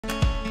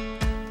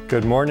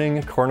Good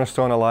morning,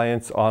 Cornerstone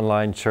Alliance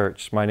Online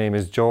Church. My name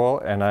is Joel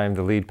and I'm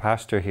the lead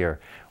pastor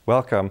here.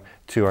 Welcome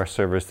to our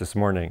service this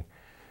morning.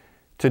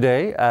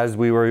 Today, as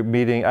we were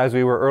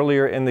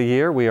earlier in the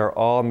year, we are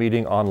all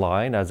meeting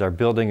online as our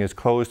building is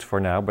closed for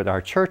now, but our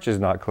church is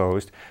not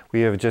closed. We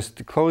have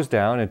just closed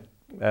down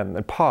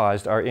and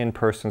paused our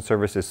in-person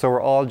services. So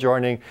we're all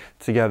joining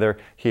together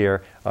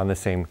here on the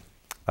same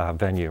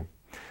venue.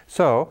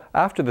 So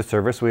after the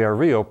service, we are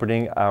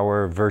reopening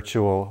our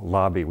virtual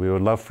lobby. We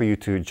would love for you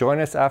to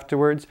join us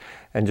afterwards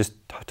and just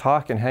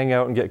talk and hang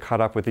out and get caught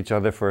up with each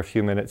other for a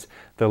few minutes.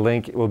 The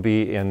link will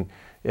be in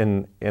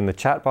the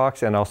chat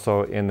box and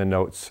also in the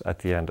notes at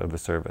the end of the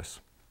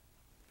service.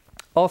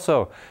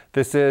 Also,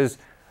 this is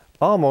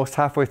almost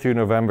halfway through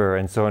November,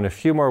 and so in a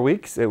few more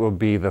weeks, it will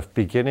be the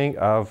beginning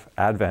of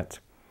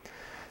Advent.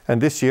 And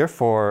this year,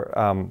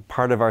 for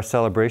part of our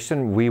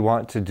celebration, we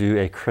want to do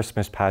a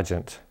Christmas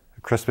pageant.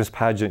 Christmas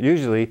pageant.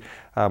 Usually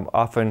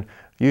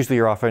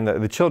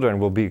the children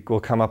will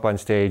come up on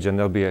stage and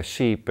there'll be a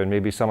sheep and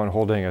maybe someone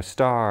holding a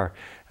star,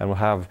 and we'll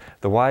have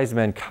the wise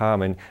men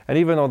come, and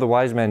even though the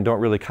wise men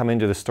don't really come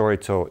into the story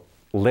till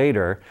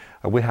later,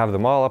 we have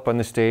them all up on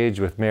the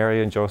stage with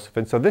Mary and Joseph.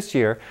 And so this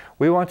year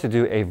we want to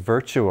do a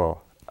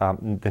virtual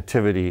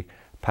nativity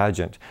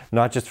pageant,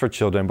 not just for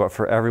children, but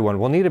for everyone.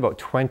 We'll need about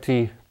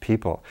 20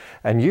 people,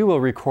 and you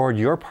will record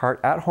your part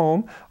at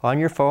home on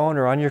your phone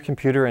or on your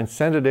computer and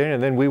send it in,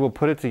 and then we will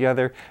put it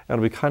together.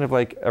 It'll be kind of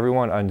like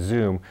everyone on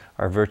Zoom,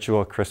 our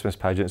virtual Christmas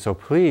pageant. So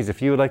please,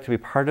 if you would like to be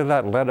part of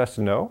that, let us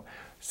know.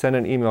 Send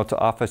an email to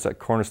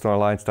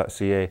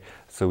office@cornerstonealliance.ca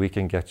so we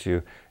can get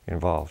you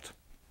involved.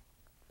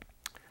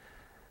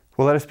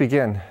 Well, let us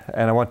begin,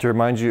 and I want to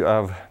remind you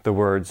of the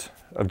words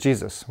of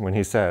Jesus when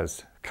he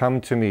says,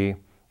 "Come to me,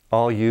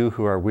 all you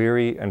who are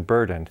weary and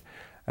burdened,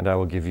 and I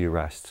will give you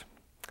rest."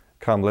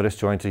 Come, let us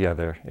join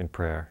together in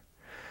prayer.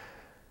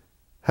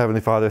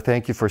 Heavenly Father,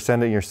 thank you for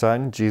sending your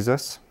Son,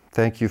 Jesus.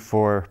 Thank you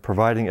for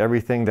providing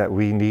everything that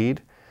we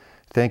need.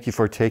 Thank you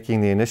for taking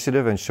the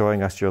initiative and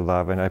showing us your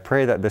love. And I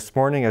pray that this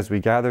morning, as we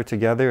gather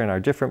together in our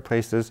different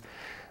places,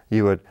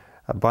 you would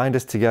bind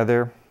us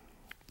together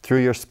through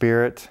your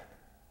Spirit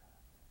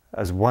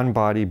as one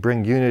body,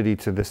 bring unity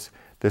to this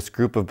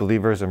group of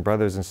believers and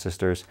brothers and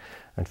sisters,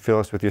 and fill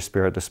us with your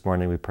Spirit this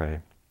morning, we pray.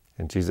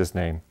 In Jesus'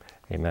 name,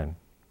 amen.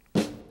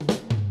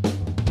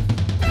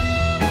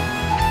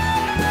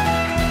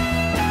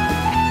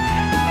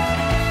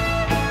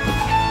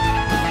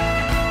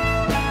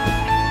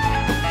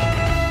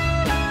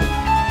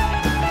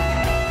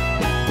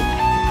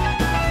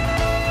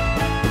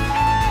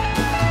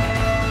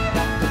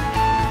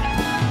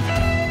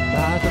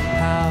 By the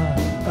power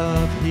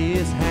of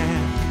his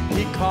hand,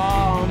 he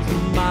calms the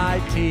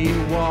mighty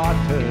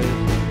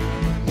waters.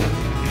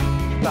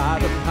 By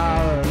the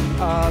power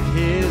of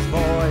his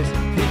voice,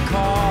 he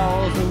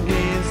calls the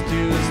winds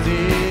to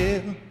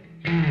still.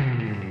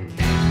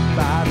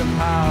 By the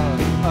power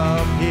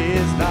of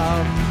his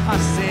love, our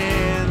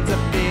sins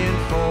have been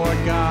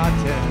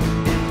forgotten.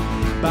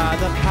 By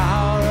the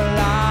power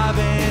alive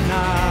in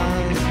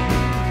us,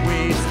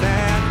 we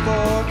stand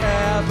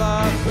forever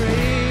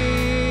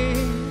free.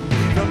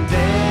 From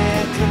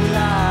death to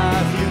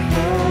life, you've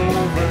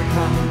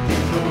overcome.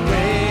 The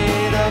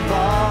weight of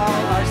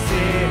all our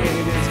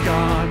sin is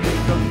gone.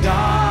 From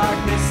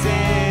darkness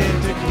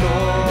into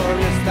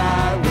glorious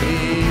light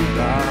we've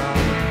run.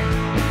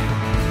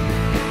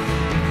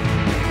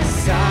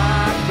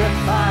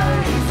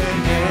 Sacrifice an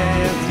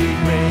empty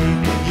grave.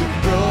 You've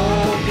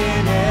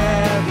broken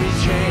every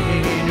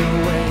chain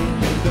away.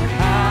 The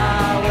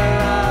power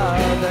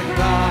of the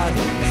cross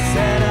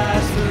set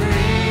us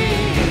free.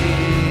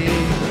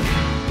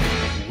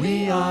 We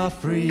are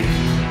free.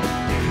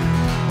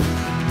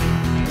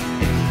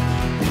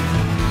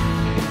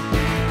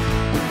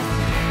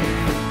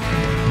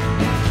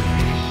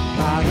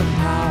 By the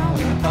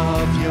power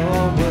of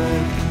your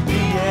word,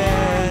 the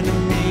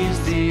enemy's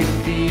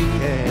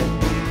defeated.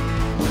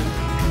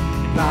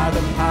 By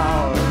the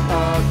power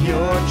of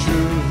your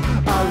truth,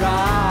 our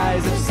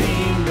eyes have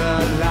seen the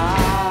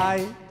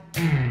light.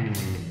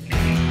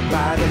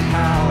 By the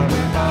power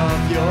of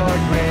your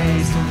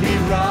grace, we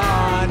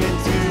run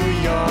into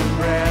your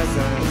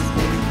presence.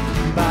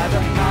 By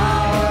the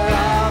power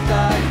of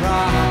the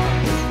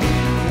cross,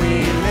 we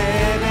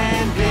live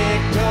in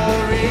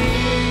victory.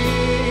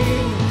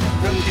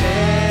 From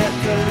death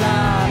to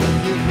life,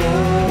 you've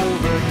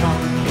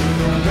overcome.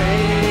 The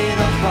weight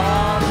of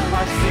all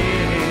our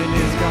sin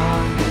is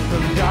gone.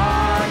 From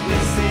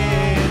darkness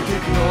into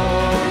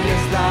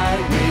glorious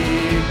light we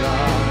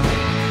run.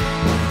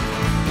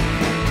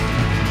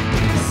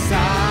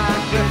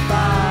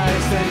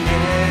 Sacrifice an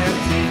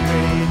empty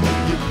grave.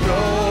 You've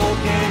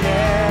broken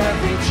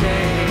every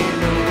chain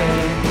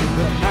away.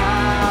 The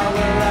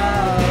power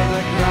of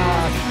the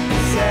cross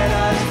set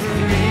us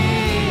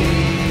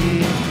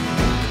free.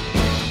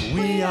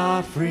 We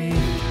are free.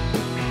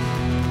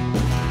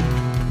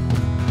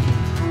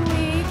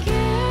 We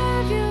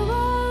give you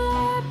all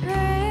our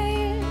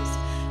praise.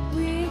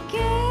 We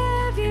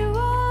give you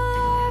all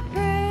our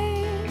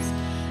praise.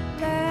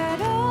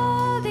 Let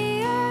all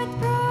the earth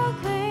proclaim.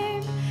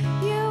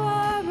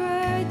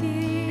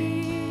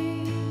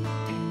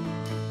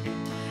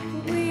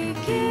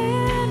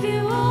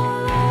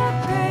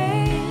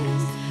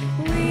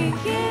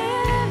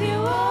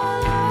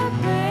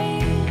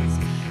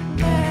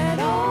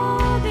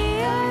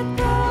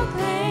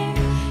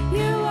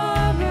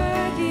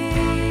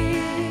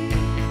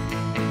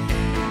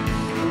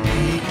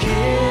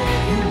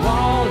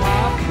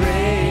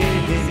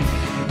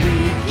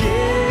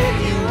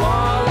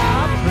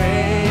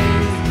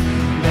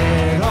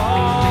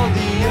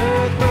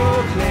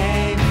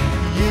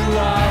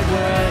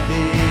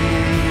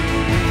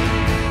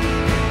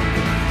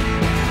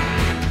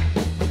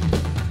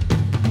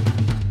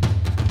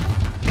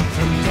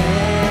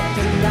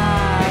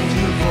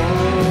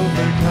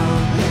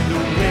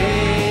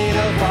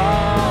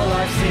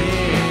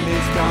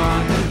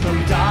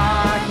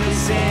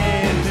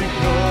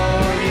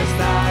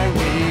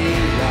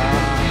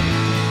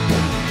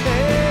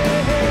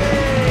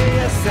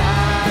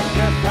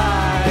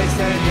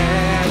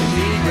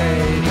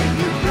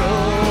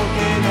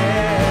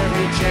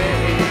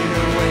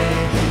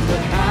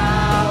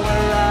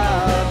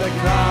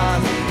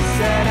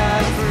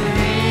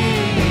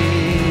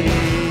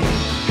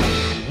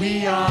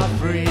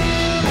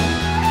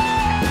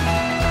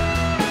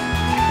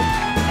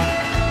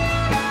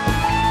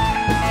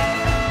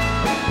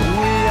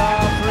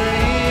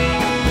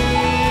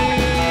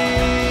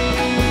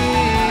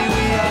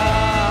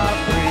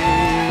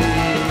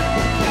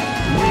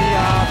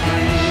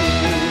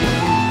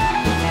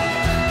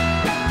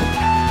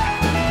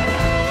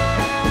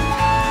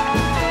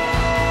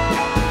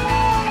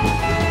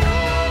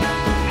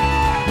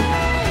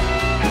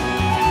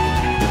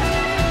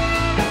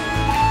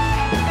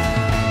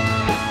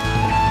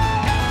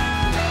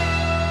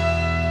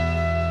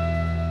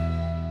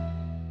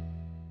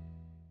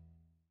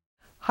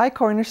 Hi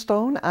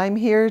Cornerstone, I'm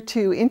here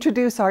to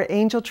introduce our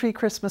Angel Tree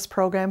Christmas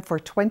program for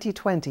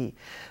 2020.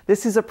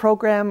 This is a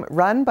program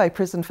run by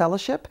Prison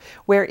Fellowship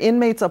where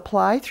inmates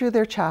apply through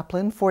their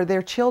chaplain for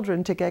their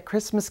children to get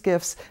Christmas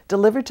gifts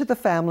delivered to the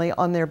family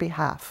on their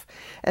behalf.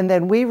 And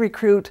then we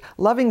recruit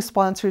loving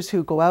sponsors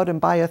who go out and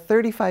buy a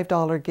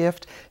 $35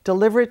 gift,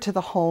 deliver it to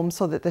the home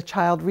so that the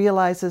child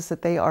realizes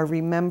that they are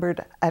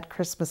remembered at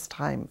Christmas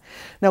time.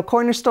 Now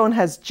Cornerstone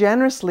has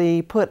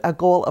generously put a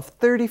goal of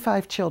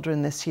 35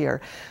 children this year.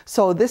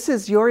 So this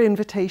is your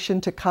invitation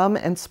to come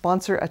and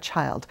sponsor a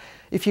child.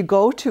 If you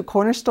go to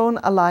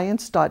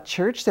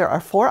cornerstonealliance.church, there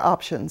are 4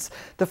 options.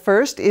 The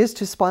first is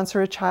to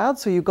sponsor a child,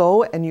 so you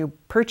go and you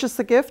purchase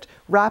the gift,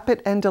 wrap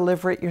it, and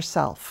deliver it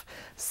yourself.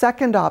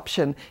 Second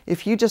option,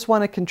 if you just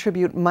want to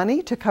contribute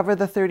money to cover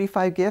the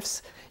 35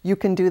 gifts, you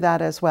can do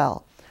that as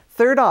well.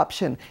 Third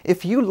option,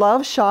 if you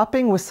love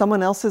shopping with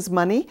someone else's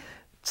money,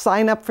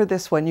 sign up for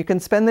this one. You can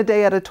spend the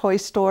day at a toy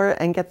store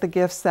and get the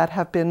gifts that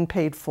have been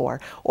paid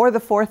for. Or the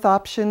fourth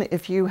option,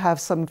 if you have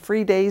some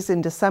free days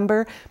in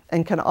December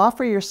and can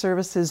offer your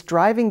services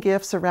driving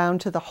gifts around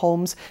to the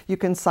homes, you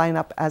can sign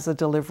up as a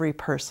delivery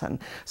person.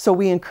 So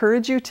we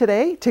encourage you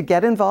today to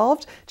get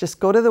involved. Just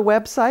go to the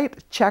website,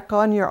 check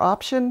on your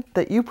option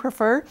that you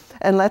prefer,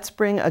 and let's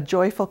bring a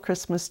joyful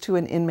Christmas to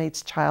an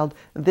inmate's child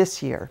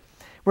this year.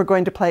 We're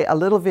going to play a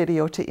little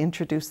video to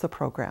introduce the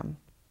program.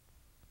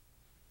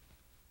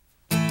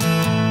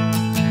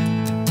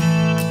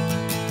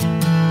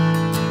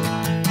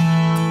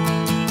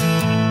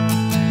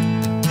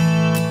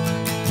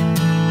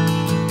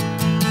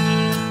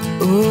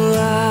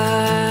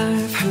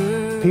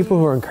 People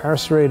who are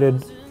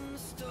incarcerated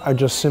are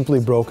just simply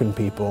broken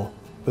people.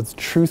 But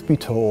truth be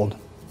told,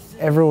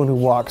 everyone who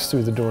walks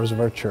through the doors of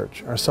our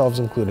church, ourselves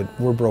included,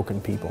 we're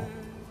broken people.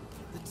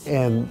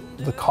 And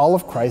the call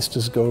of Christ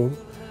is go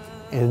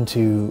and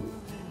to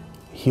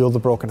heal the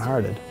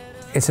brokenhearted.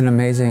 It's an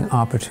amazing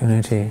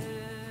opportunity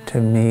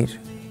to meet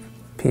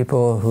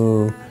people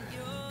who,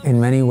 in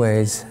many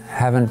ways,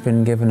 haven't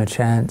been given a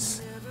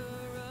chance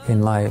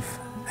in life.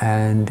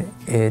 And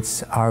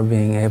it's our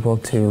being able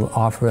to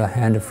offer a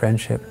hand of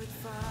friendship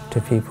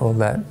to people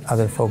that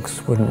other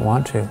folks wouldn't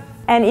want to.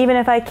 And even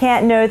if I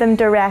can't know them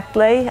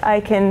directly, I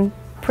can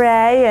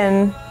pray,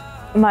 and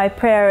my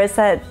prayer is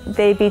that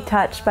they be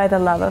touched by the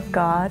love of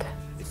God.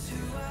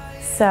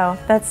 So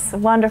that's a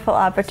wonderful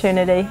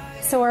opportunity.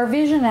 So our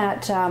vision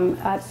at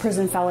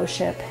Prison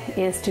Fellowship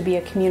is to be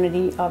a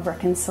community of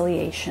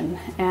reconciliation,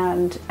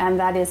 and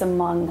that is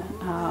among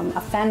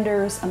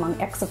offenders, among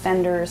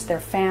ex-offenders,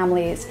 their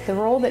families. The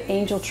role that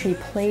Angel Tree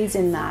plays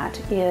in that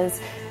is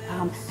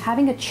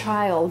having a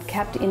child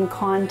kept in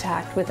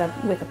contact with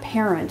a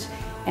parent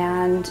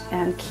and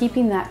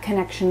keeping that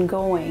connection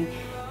going.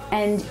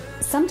 And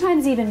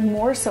sometimes even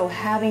more so,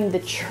 having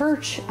the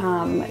church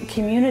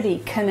community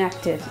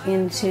connected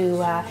into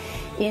that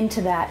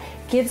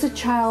gives a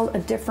child a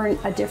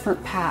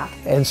different path.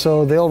 And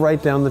so they'll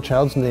write down the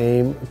child's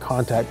name,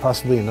 contact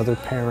possibly another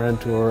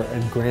parent or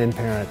a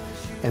grandparent,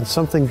 and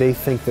something they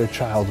think their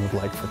child would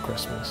like for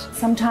Christmas.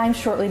 Sometimes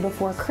shortly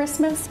before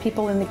Christmas,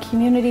 people in the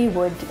community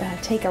would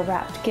take a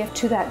wrapped gift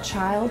to that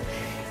child.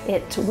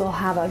 It will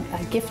have a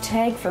gift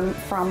tag from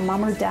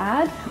mom or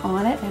dad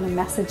on it, and a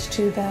message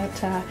to that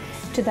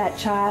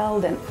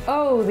child, and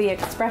oh, the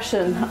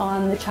expression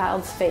on the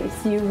child's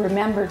face. You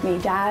remembered me,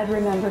 Dad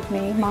remembered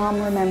me,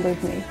 Mom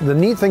remembered me. The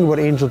neat thing about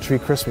Angel Tree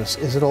Christmas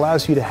is it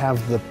allows you to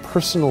have the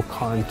personal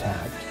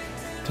contact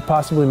to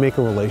possibly make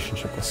a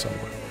relationship with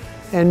someone.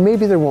 And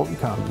maybe there won't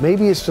come.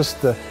 Maybe it's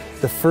just the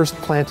first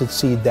planted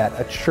seed that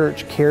a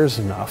church cares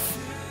enough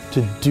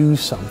to do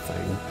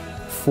something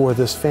for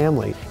this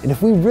family. And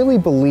if we really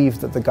believe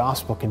that the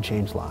gospel can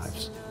change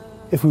lives,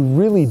 if we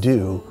really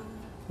do,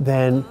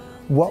 then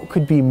what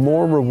could be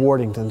more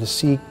rewarding than to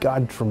see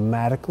God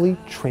dramatically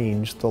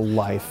change the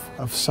life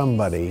of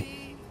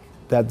somebody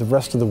that the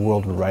rest of the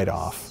world would write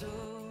off?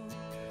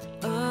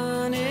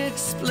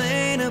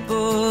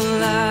 Unexplainable,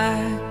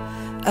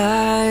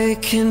 I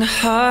can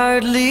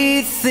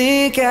hardly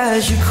think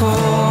as you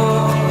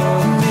call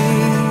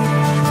me,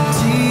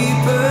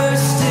 deeper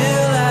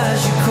still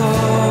as you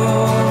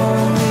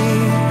call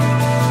me,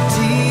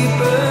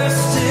 deeper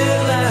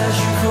still as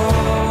you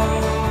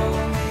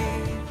call me.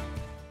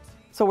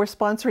 So we're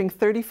sponsoring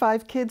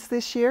 35 kids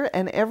this year,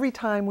 and every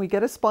time we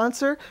get a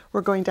sponsor,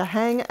 we're going to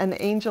hang an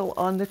angel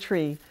on the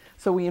tree.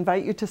 So we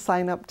invite you to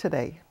sign up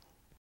today.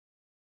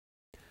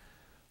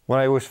 When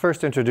I was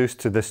first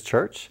introduced to this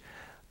church,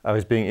 I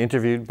was being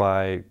interviewed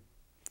by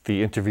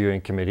the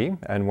interviewing committee,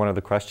 and one of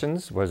the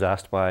questions was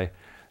asked by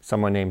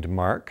someone named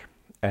Mark,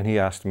 and he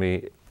asked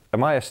me,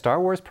 am I a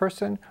Star Wars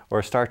person or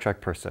a Star Trek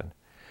person?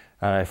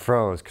 And I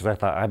froze because I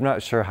thought, I'm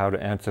not sure how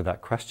to answer that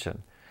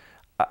question.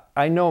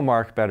 I know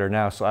Mark better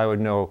now, so I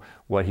would know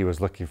what he was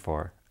looking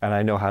for, and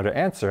I know how to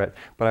answer it,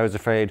 but I was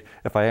afraid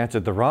if I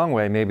answered the wrong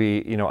way,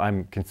 maybe,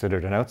 I'm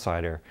considered an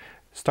outsider.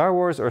 Star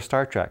Wars or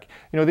Star Trek?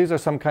 These are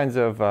some kinds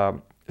of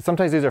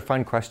sometimes these are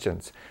fun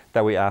questions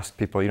that we ask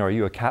people, are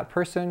you a cat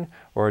person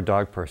or a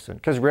dog person?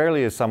 Because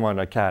rarely is someone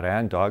a cat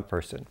and dog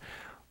person.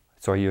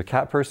 So are you a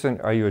cat person?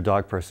 Are you a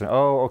dog person?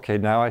 Oh, okay,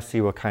 now I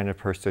see what kind of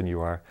person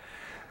you are.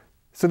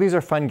 So these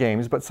are fun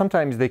games, but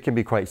sometimes they can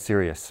be quite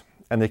serious,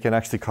 and they can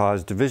actually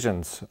cause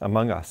divisions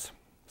among us.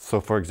 So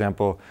for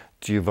example,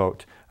 do you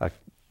vote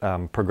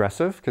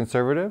progressive,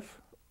 conservative,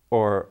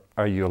 or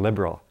are you a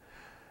liberal?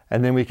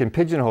 And then we can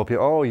pigeonhole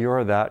people. Oh,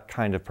 you're that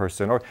kind of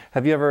person. Or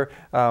have you ever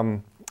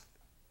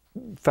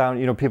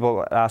found,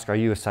 people ask, are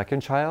you a second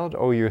child?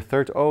 Oh, you're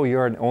third. Oh,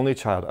 you're an only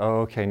child.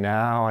 Oh, okay,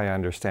 now I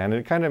understand.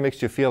 And it kind of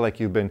makes you feel like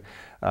you've been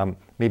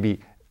maybe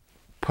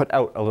put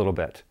out a little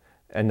bit.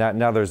 And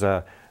now there's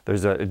kind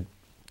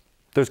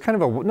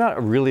of a,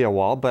 not really a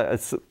wall, but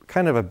it's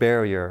kind of a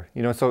barrier.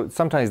 So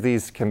sometimes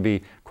these can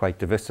be quite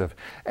divisive.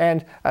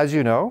 And as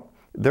you know,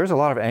 there's a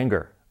lot of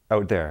anger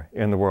out there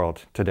in the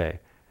world today.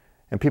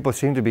 And people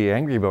seem to be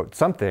angry about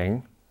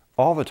something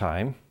all the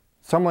time.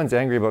 Someone's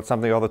angry about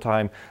something all the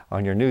time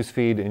on your news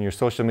feed, in your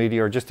social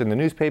media, or just in the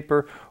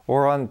newspaper,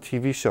 or on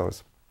TV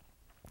shows.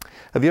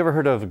 Have you ever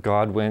heard of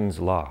Godwin's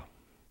Law?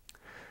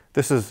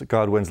 This is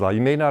Godwin's Law.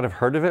 You may not have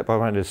heard of it, but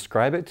when I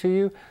describe it to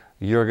you,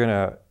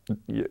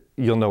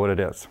 you'll know what it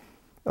is.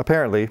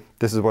 Apparently,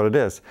 this is what it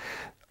is.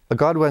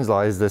 Godwin's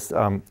Law is this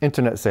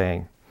internet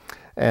saying,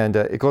 and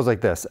it goes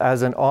like this: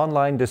 as an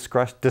online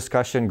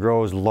discussion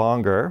grows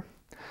longer,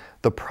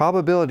 the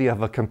probability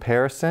of a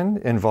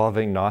comparison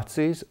involving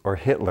Nazis or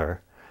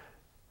Hitler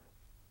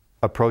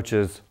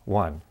approaches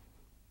 1.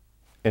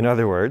 In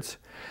other words,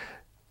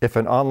 if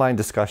an online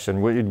discussion,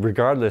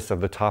 regardless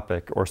of the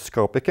topic or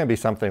scope, it can be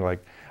something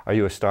like, are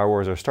you a Star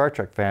Wars or Star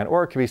Trek fan?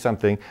 Or it could be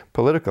something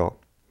political.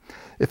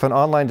 If an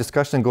online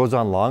discussion goes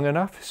on long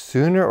enough,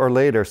 sooner or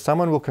later,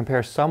 someone will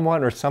compare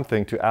someone or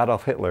something to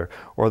Adolf Hitler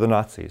or the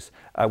Nazis,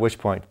 at which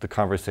point the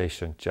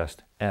conversation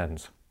just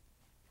ends.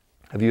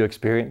 Have you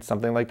experienced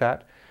something like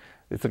that?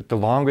 It's like the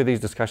longer these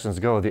discussions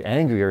go, the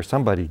angrier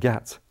somebody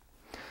gets.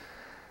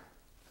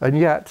 And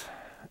yet,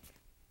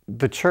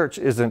 the church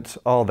isn't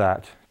all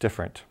that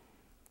different.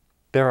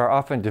 There are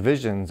often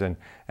divisions and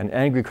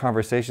angry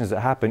conversations that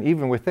happen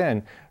even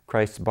within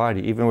Christ's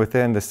body, even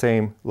within the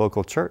same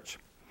local church.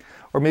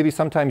 Or maybe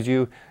sometimes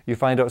you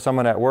find out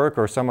someone at work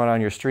or someone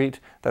on your street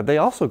that they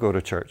also go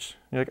to church.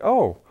 You're like,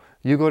 oh,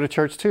 you go to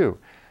church too.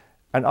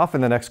 And often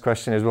the next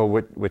question is, well,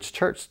 which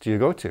church do you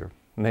go to?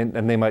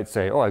 And they might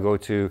say, oh, I go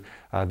to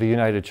the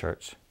United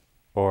Church,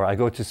 or I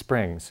go to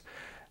Springs.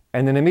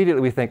 And then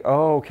immediately we think,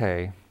 oh,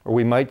 okay. Or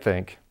we might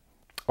think,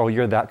 oh,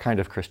 you're that kind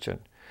of Christian.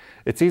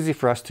 It's easy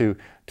for us to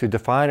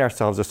define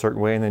ourselves a certain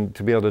way and then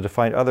to be able to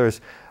define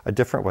others a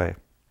different way.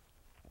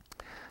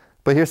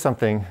 But here's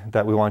something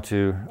that I want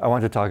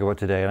to talk about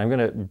today, and I'm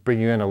going to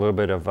bring you in a little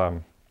bit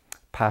of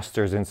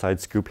pastor's inside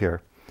scoop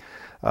here.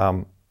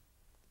 Of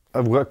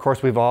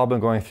course, we've all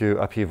been going through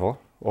upheaval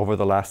over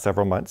the last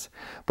several months,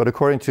 but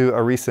according to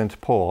a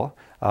recent poll,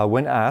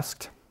 when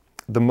asked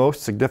the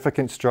most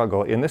significant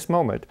struggle in this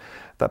moment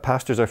that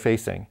pastors are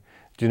facing,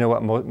 do you know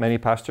what many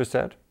pastors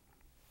said?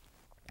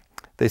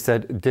 They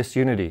said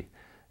disunity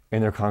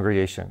in their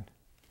congregation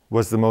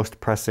was the most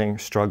pressing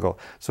struggle.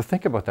 So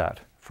think about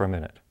that for a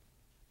minute.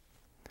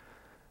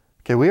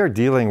 Okay, we are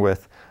dealing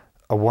with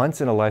a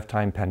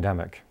once-in-a-lifetime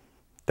pandemic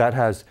that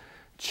has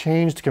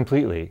changed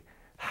completely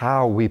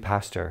how we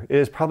pastor. It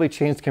has probably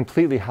changed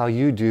completely how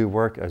you do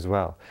work as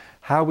well.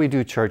 How we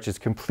do church is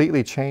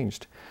completely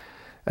changed.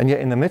 And yet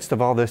in the midst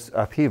of all this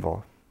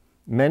upheaval,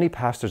 many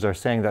pastors are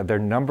saying that their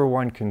number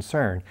one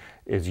concern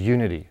is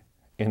unity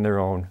in their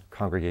own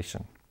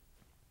congregation.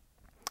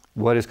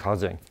 What is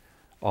causing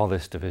all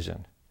this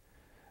division?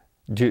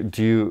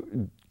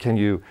 Can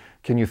you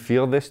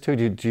feel this too?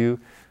 Do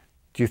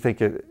you think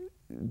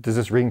does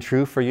this ring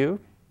true for you?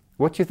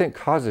 What do you think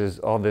causes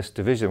all this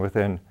division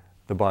within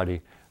the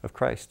body of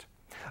Christ?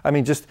 I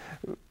mean, just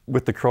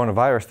with the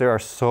coronavirus, there are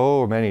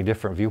so many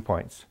different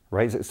viewpoints,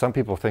 right? Some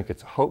people think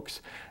it's a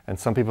hoax, and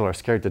some people are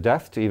scared to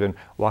death to even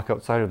walk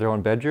outside of their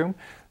own bedroom.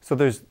 So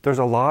there's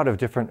a lot of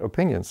different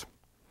opinions.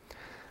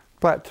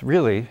 But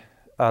really,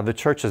 the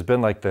church has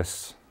been like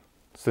this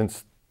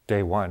since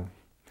day one.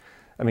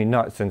 I mean,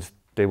 not since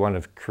day one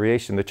of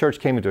creation. The church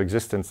came into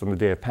existence on the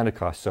day of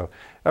Pentecost. So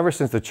ever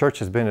since the church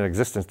has been in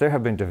existence, there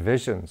have been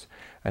divisions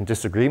and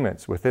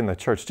disagreements within the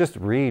church. Just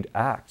read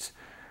Acts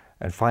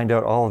and find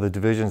out all of the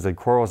divisions and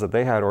quarrels that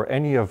they had, or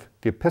any of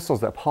the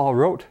epistles that Paul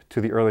wrote to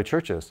the early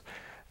churches.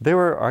 There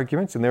were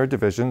arguments and there were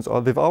divisions.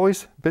 They've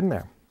always been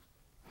there.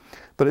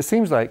 But it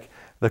seems like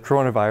the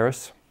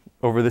coronavirus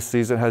over this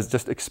season has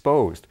just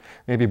exposed,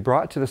 maybe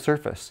brought to the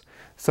surface,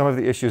 some of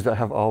the issues that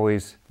have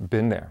always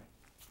been there.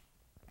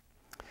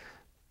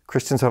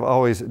 Christians have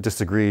always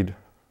disagreed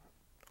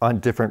on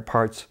different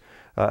parts,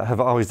 have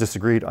always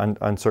disagreed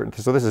on certain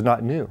things. So this is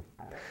not new.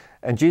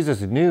 And Jesus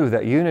knew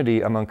that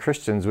unity among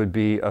Christians would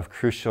be of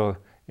crucial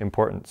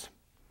importance.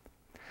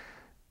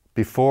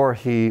 Before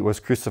he was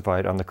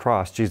crucified on the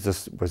cross,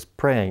 Jesus was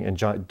praying in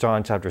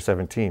John chapter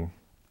 17.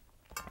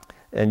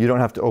 And you don't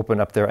have to open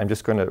up there. I'm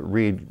just going to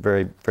read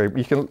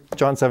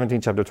John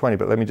 17, chapter 20,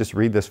 but let me just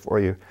read this for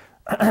you.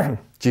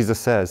 Jesus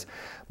says,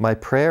 "My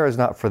prayer is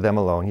not for them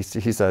alone." He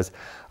says,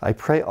 "I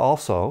pray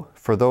also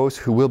for those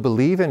who will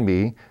believe in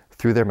me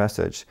through their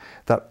message,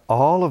 that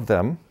all of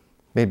them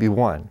may be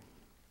one.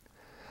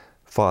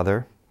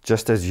 Father,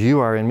 just as you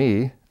are in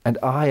me and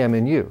I am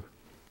in you,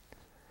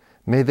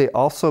 may they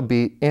also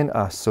be in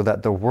us, so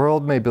that the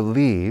world may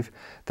believe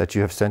that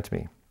you have sent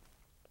me.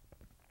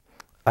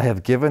 I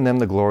have given them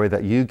the glory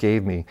that you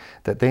gave me,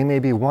 that they may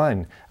be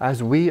one,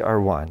 as we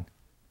are one.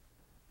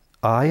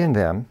 I and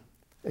them,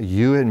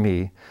 you and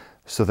me,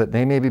 so that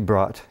they may be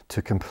brought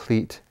to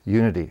complete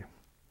unity.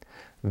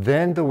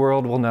 Then the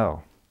world will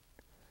know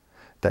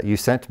that you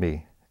sent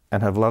me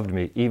and have loved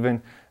me,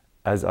 even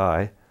as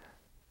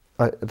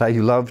that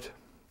you loved.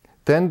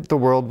 Then the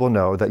world will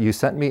know that you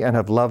sent me and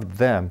have loved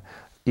them,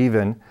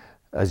 even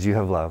as you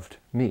have loved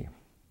me.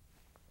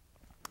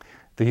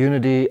 The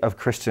unity of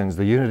Christians,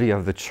 the unity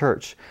of the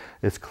church,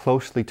 is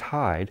closely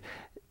tied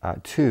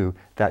to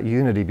that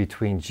unity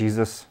between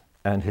Jesus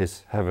and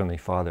his heavenly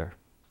Father.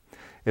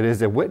 It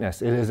is a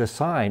witness, it is a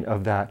sign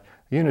of that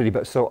unity.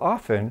 But so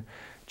often,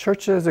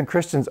 churches and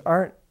Christians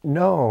aren't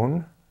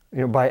known,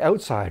 by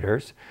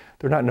outsiders.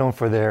 They're not known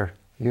for their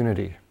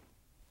unity,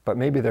 but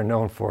maybe they're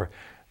known for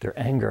their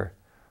anger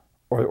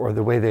or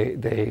the way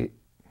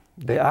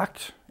they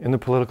act in the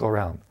political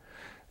realm.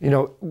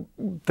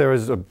 There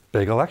was a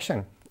big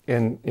election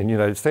in the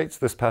United States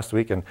this past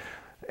week, and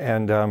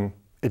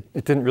it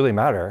didn't really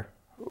matter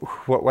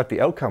what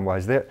the outcome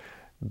was.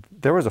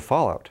 There was a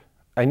fallout.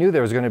 I knew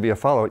there was going to be a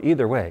fallout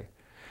either way,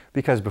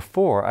 because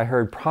before I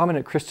heard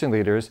prominent Christian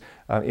leaders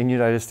in the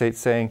United States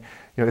saying,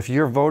 if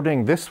you're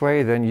voting this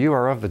way, then you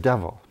are of the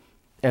devil.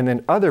 And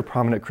then other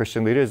prominent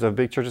Christian leaders of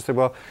big churches said,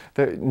 well,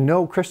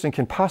 no Christian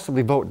can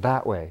possibly vote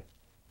that way.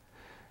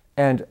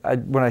 And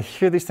when I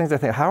hear these things, I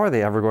think, how are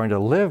they ever going to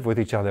live with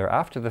each other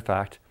after the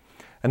fact?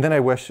 And then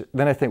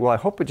I think, well, I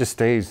hope it just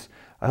stays.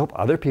 I hope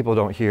other people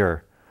don't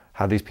hear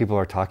how these people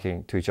are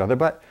talking to each other.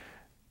 But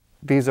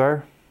these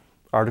are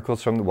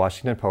articles from the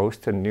Washington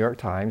Post and New York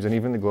Times and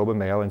even the Globe and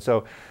Mail. And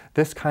so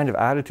this kind of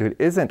attitude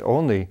isn't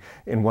only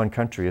in one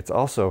country, it's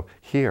also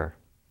here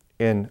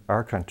in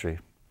our country.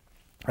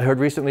 I heard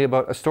recently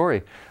about a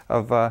story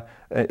of a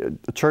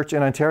church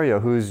in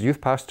Ontario whose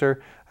youth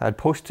pastor had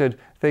posted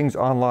things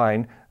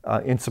online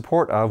in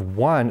support of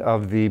one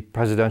of the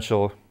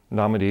presidential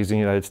nominees in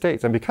the United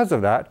States. And because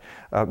of that,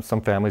 some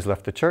families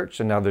left the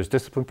church, and now there's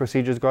discipline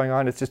procedures going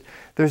on.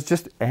 There's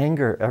just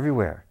anger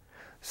everywhere.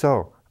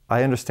 So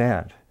I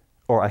understand,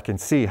 or I can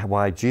see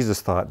why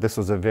Jesus thought this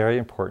was a very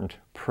important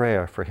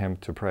prayer for him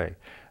to pray,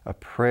 a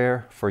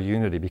prayer for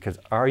unity, because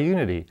our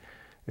unity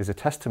is a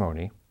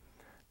testimony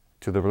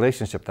to the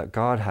relationship that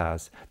God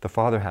has, the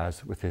Father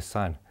has with his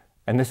Son.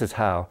 And this is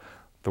how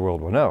the world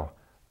will know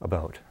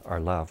about our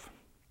love.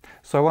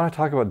 So I want to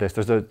talk about this.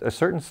 There's a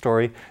certain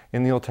story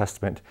in the Old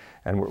Testament,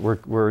 and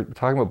we're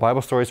talking about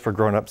Bible stories for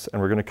grown-ups,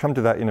 and we're going to come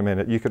to that in a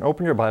minute. You can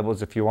open your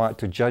Bibles if you want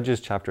to Judges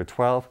chapter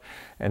 12,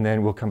 and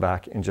then we'll come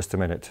back in just a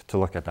minute to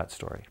look at that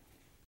story.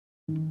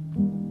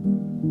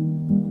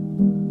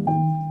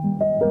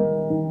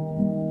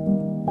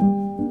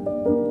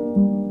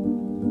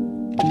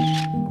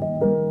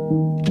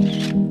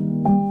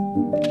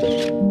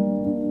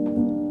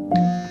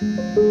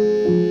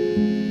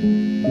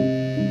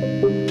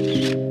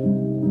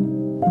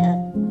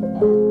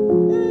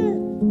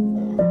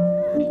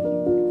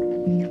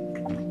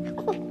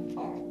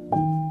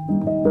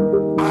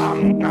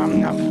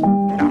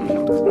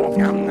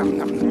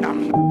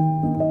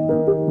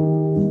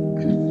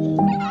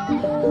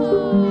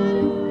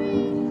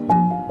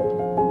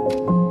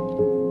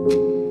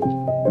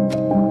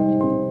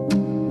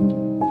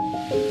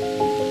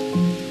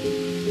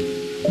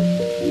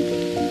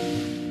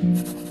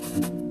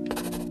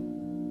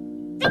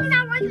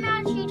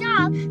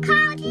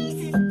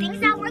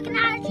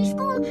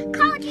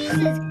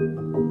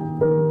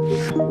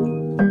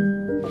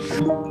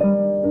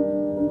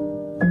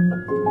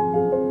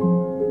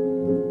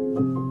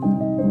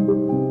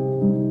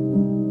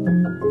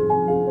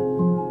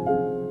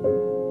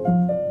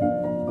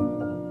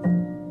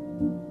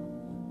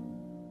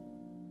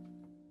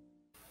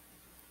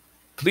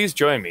 Please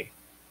join me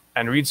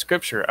and read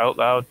Scripture out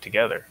loud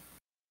together.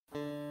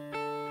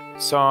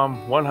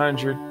 Psalm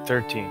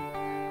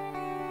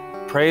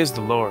 113. Praise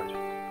the Lord.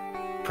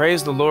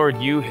 Praise the Lord,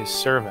 you his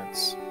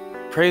servants.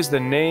 Praise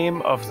the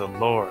name of the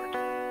Lord.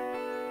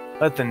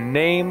 Let the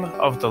name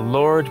of the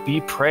Lord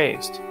be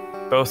praised,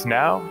 both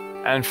now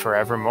and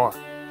forevermore.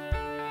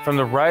 From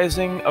the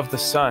rising of the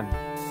sun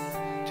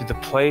to the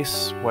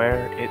place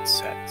where it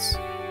sets.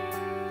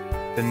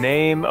 The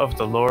name of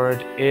the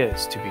Lord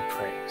is to be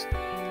praised.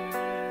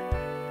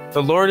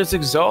 The Lord is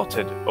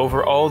exalted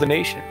over all the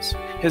nations,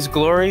 his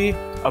glory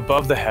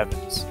above the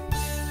heavens.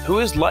 Who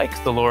is like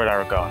the Lord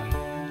our God?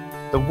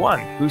 The one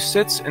who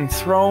sits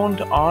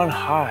enthroned on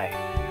high,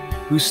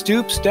 who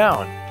stoops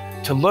down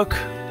to look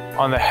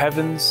on the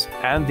heavens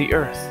and the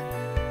earth.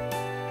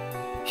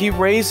 He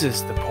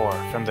raises the poor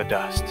from the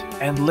dust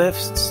and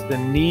lifts the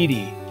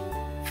needy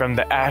from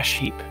the ash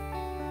heap.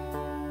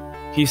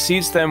 He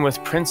seats them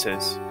with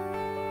princes.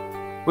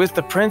 With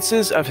the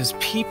princes of his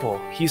people,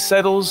 he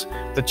settles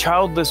the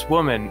childless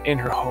woman in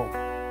her home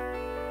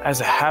as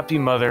a happy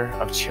mother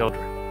of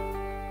children.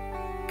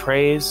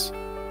 Praise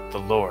the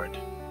Lord.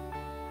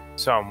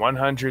 Psalm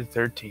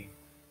 113.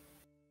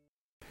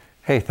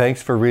 Hey,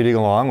 thanks for reading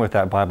along with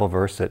that Bible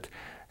verse. It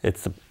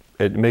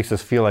makes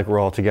us feel like we're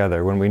all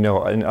together when we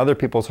know in other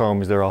people's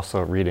homes they're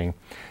also reading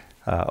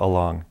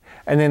along.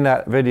 And in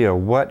that video,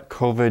 what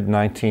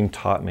COVID-19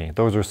 taught me,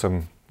 those were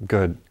some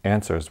good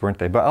answers, weren't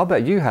they? But I'll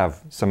bet you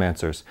have some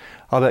answers.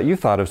 I'll bet you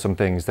thought of some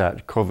things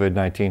that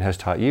COVID-19 has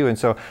taught you. And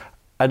so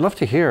I'd love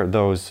to hear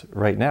those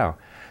right now.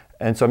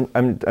 And so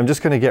I'm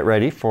just going to get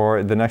ready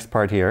for the next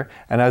part here.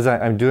 And as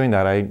I'm doing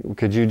that,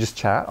 could you just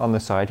chat on the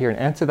side here and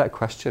answer that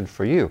question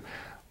for you?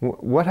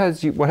 What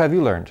have you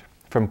learned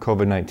from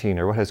COVID-19,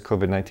 or what has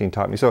COVID-19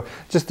 taught me? So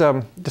just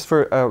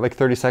for like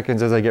 30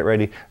 seconds as I get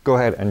ready, go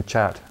ahead and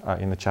chat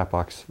in the chat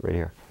box right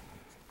here.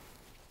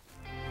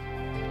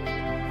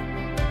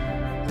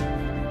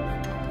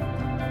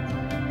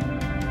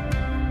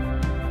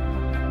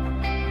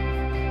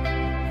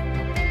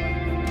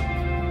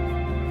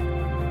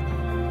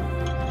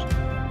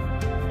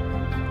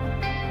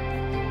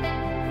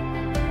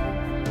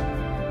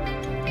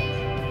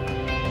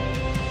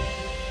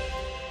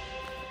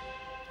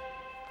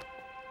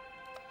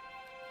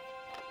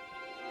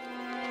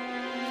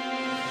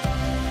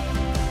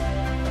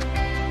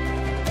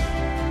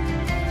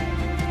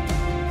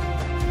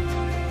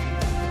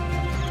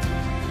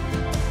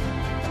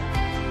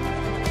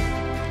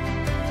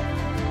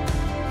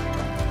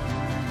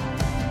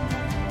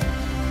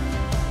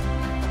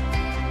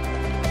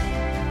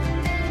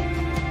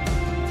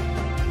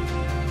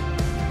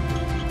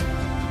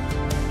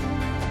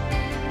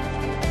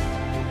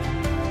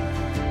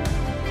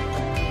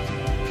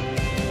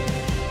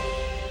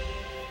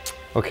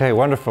 Okay,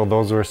 wonderful.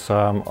 Those were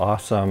some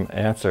awesome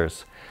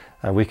answers.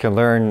 We can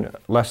learn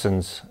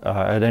lessons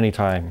at any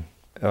time,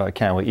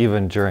 can't we?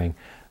 Even during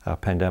a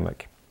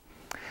pandemic.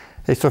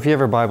 Hey, so if you have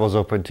your Bibles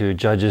open to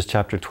Judges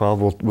chapter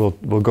 12,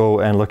 we'll go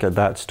and look at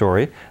that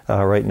story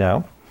right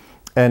now.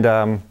 And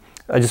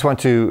I just want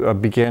to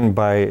begin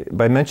by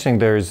mentioning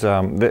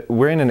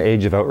we're in an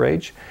age of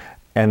outrage,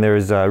 and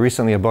there's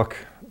recently a book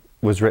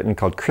was written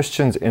called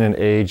Christians in an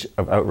Age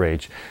of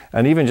Outrage.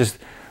 And even just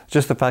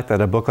the fact that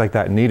a book like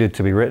that needed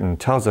to be written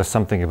tells us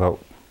something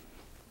about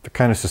the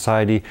kind of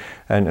society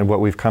and what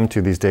we've come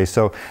to these days.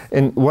 So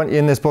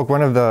in this book,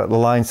 one of the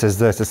lines says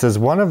this. It says,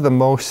 one of the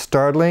most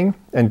startling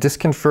and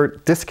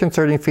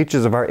disconcerting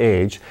features of our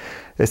age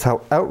is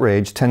how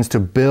outrage tends to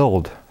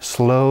build,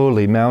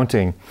 slowly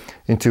mounting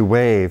into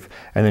wave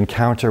and then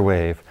counter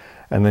wave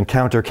and then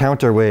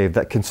counter wave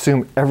that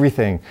consume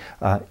everything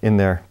in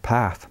their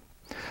path.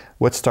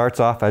 What starts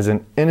off as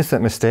an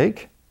innocent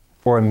mistake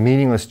or a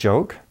meaningless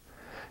joke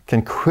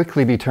can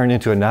quickly be turned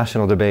into a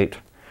national debate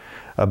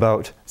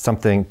about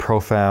something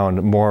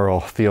profound,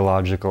 moral,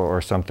 theological, or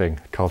something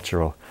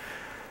cultural.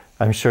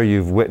 I'm sure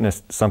you've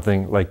witnessed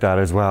something like that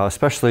as well,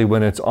 especially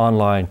when it's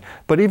online.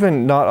 But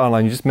even not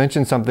online, you just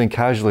mention something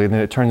casually and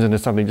then it turns into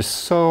something just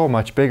so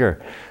much bigger.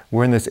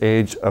 We're in this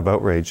age of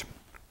outrage.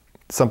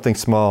 Something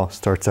small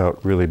starts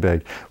out really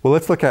big. Well,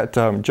 let's look at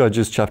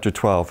Judges chapter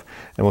 12,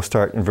 and we'll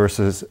start in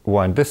verses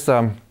 1. This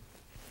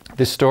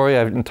story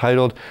I've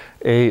entitled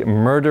A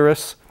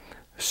Murderous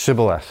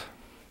Shibboleth,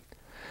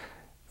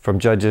 from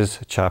Judges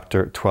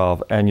chapter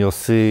 12, and you'll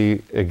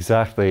see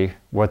exactly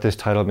what this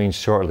title means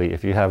shortly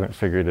if you haven't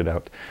figured it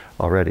out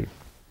already.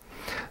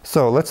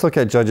 So let's look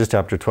at Judges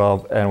chapter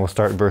 12, and we'll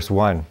start verse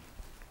 1.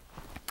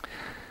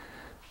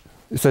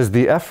 It says,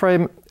 the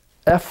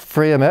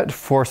Ephraimite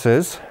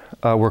forces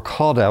were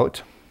called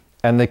out,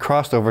 and they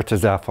crossed over to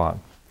Zaphon.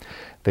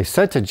 They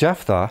said to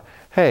Jephthah,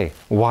 hey,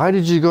 why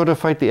did you go to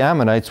fight the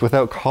Ammonites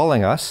without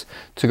calling us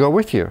to go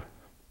with you?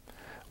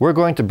 We're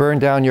going to burn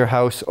down your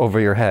house over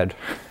your head.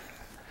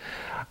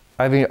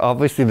 I mean,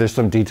 obviously there's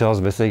some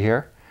details missing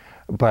here,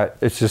 but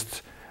it's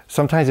just,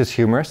 sometimes it's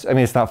humorous. I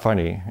mean, it's not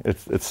funny,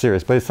 it's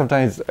serious, but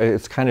sometimes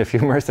it's kind of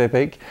humorous, I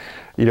think.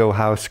 You know,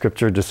 how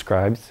scripture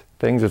describes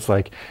things. It's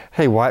like,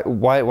 hey, why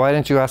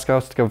didn't you ask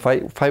us to come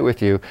fight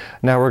with you?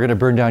 Now we're going to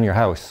burn down your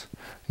house,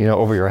 you know,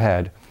 over your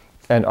head.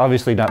 And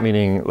obviously not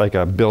meaning like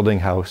a building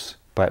house,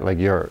 but like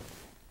your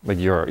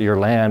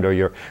land or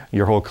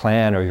your whole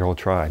clan or your whole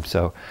tribe.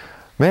 So,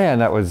 man,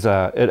 that was,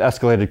 it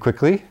escalated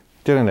quickly,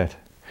 didn't it?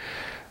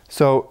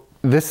 So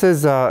this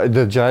is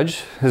the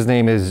judge. His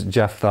name is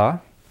Jephthah.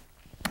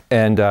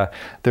 And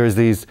there's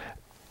these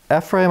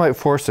Ephraimite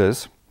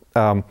forces,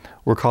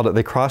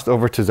 they crossed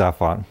over to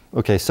Zaphon.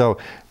 Okay, so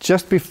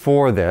just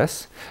before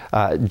this,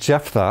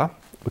 Jephthah,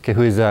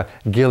 who is a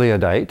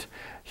Gileadite,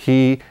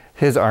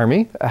 his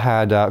army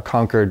had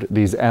conquered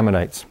these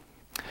Ammonites.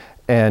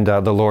 And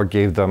the Lord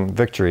gave them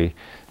victory.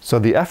 So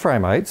the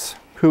Ephraimites,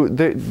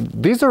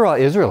 these are all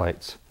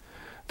Israelites.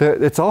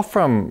 It's all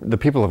from the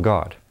people of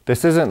God.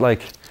 This isn't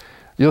like,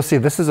 you'll see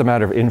this is a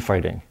matter of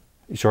infighting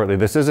shortly.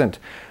 This isn't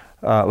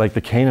like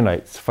the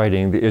Canaanites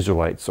fighting the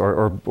Israelites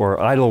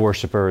or idol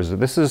worshippers.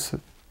 This is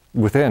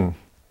within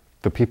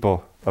the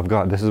people of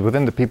God. This is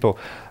within the people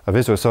of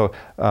Israel. So,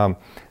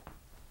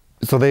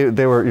 so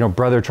they were,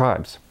 brother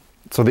tribes.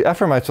 So the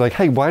Ephraimites were like,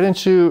 hey, why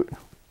didn't you,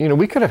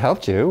 we could have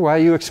helped you. Why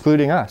are you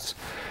excluding us?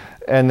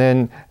 And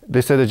then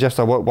they said to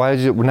Jephthah, why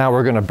did you, now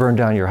we're going to burn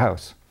down your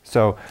house.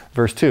 So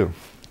verse 2.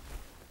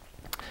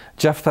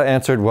 Jephthah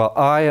answered, well,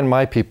 I and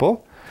my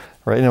people,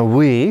 right,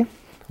 we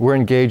were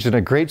engaged in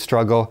a great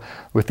struggle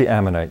with the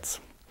Ammonites.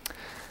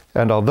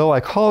 And although I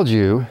called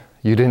you,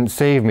 you didn't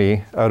save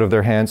me out of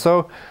their hand.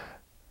 So,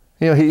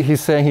 he's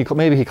saying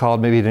maybe he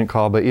called, maybe he didn't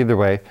call, but either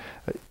way,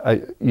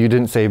 you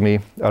didn't save me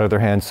out of their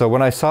hands. So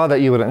when I saw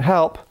that you wouldn't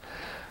help,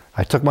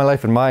 I took my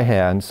life in my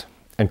hands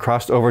and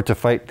crossed over to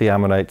fight the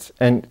Ammonites.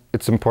 And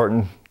it's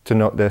important to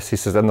note this. He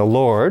says, and the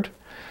Lord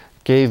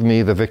gave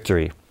me the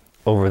victory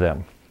over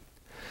them.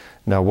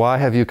 Now, why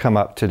have you come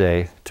up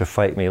today to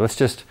fight me? Let's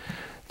just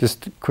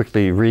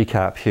quickly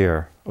recap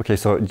here. Okay,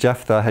 so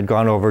Jephthah had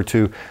gone over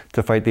to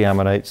fight the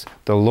Ammonites.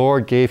 The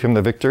Lord gave him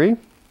the victory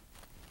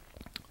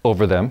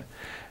over them.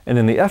 And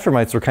then the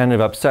Ephraimites were kind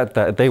of upset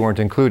that they weren't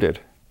included.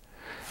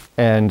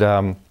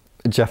 And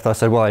Jephthah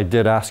said, well, I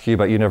did ask you,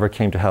 but you never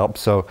came to help.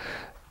 So,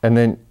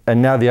 and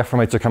now the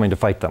Ephraimites are coming to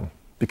fight them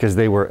because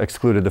they were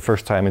excluded the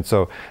first time. And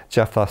so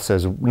Jephthah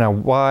says, now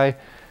why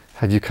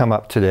have you come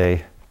up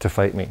today to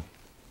fight me?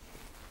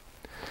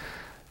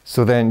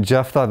 So then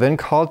Jephthah then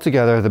called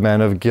together the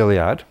men of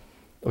Gilead,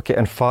 okay,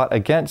 and fought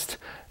against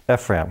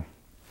Ephraim.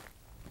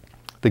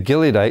 The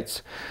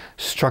Gileadites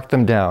struck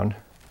them down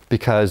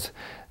because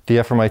the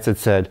Ephraimites had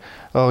said,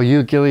 oh,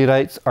 you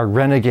Gileadites are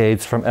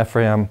renegades from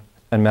Ephraim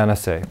and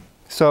Manasseh.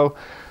 So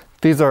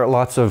these are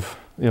lots of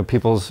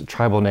people's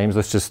tribal names.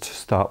 Let's just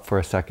stop for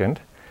a second.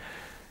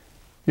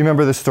 You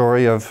remember the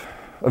story of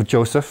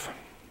Joseph?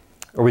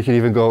 Or we could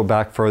even go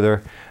back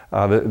further.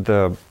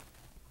 God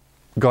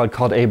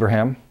called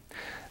Abraham,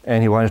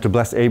 and he wanted to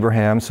bless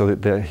Abraham so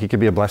that he could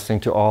be a blessing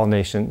to all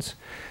nations.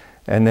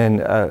 And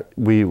then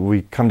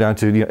we come down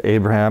to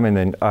Abraham, and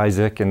then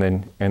Isaac, and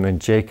then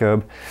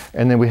Jacob,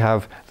 and then we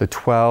have the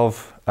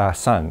 12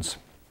 sons,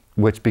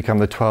 which become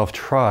the 12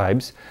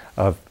 tribes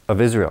of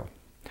Israel.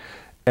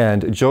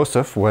 And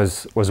Joseph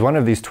was one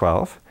of these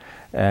 12,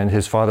 and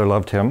his father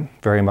loved him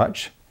very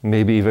much,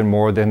 maybe even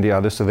more than the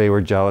others, so they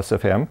were jealous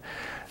of him.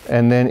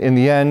 And then in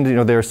the end,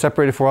 they were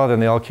separated for a while, then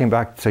they all came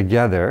back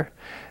together.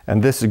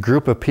 And this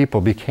group of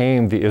people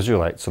became the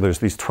Israelites. So there's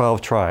these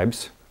 12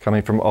 tribes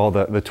coming from all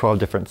the 12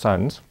 different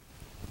sons.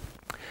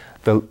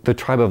 The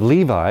tribe of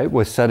Levi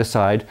was set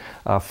aside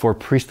for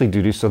priestly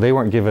duties, so they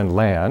weren't given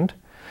land.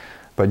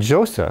 But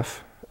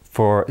Joseph,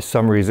 for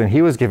some reason,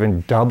 he was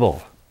given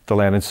double the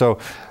land. And so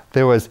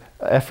there was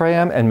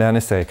Ephraim and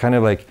Manasseh, kind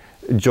of like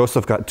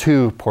Joseph got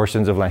 2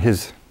 portions of land.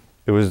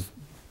 It was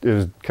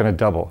kind of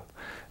double.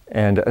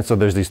 And so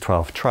there's these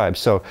 12 tribes.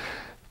 So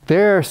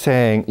they're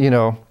saying,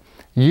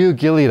 you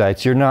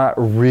Gileadites, you're not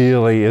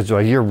really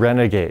Israel. You're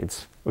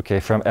renegades, okay,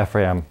 from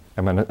Ephraim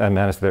and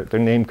Manasseh. They're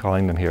name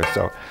calling them here.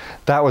 So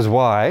that was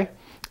why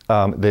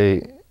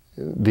the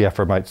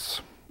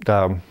Ephraimites,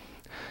 the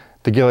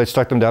Gileadites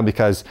struck them down,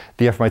 because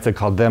the Ephraimites had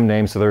called them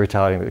names, so they're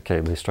retaliating. Okay,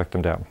 they struck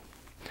them down.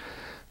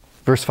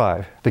 Verse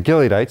 5, the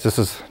Gileadites, this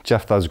is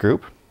Jephthah's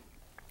group,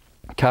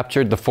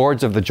 captured the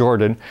fords of the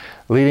Jordan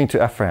leading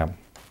to Ephraim.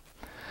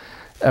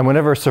 And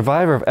whenever a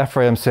survivor of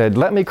Ephraim said,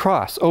 let me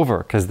cross over,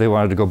 because they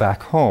wanted to go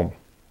back home,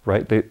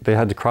 right? They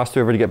had to cross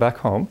the river to get back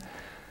home.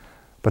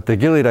 But the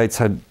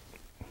Gileadites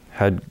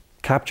had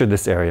captured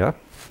this area,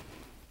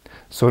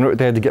 so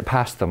they had to get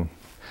past them.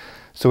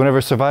 So whenever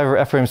a survivor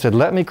of Ephraim said,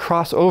 let me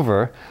cross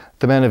over,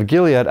 the men of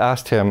Gilead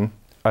asked him,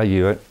 are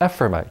you an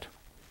Ephraimite?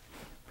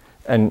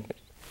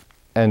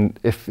 And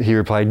if he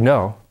replied,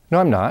 no,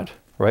 I'm not,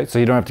 right? So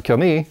you don't have to kill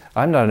me.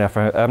 I'm not an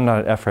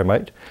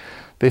Ephraimite.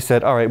 They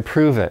said, all right,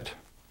 prove it.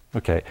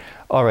 Okay,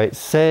 all right,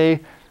 say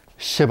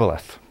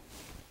Shibboleth.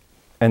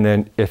 And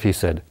then if he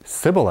said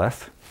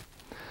Shibboleth,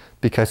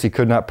 because he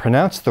could not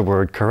pronounce the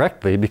word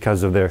correctly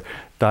because of their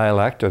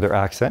dialect or their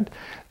accent,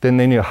 then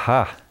they knew,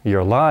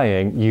 you're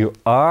lying, you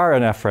are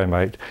an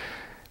Ephraimite.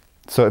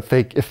 So if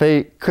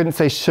they couldn't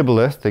say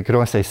Shibboleth, they could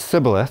only say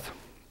Shibboleth,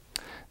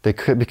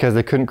 because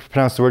they couldn't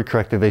pronounce the word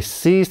correctly, they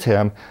seized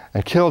him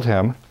and killed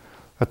him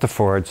at the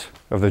fords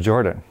of the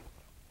Jordan.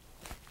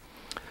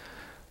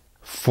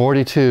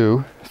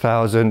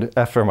 42,000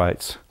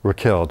 Ephraimites were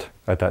killed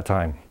at that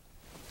time.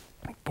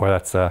 Boy,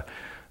 that's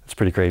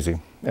pretty crazy.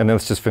 And then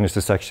let's just finish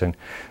this section.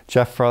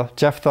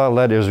 Jephthah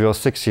led Israel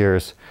 6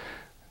 years.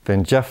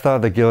 Then Jephthah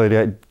the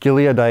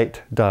Gileadite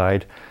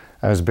died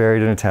and was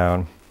buried in a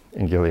town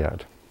in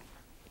Gilead.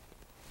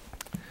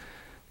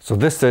 So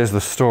this is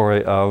the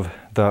story of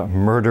the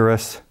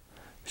murderous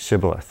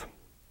Shibboleth.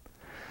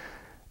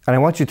 And I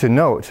want you to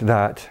note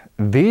that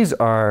these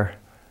are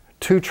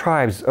 2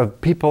 tribes of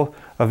people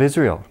of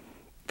Israel.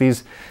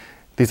 These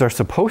are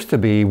supposed to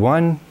be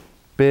one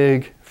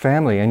big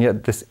family, and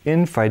yet this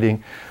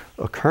infighting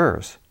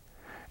occurs.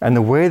 And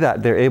the way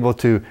that they're able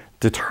to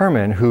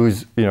determine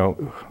who's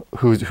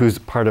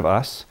part of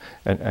us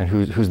and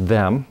who's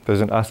them,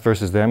 there's an us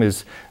versus them,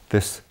 is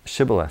this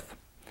Shibboleth.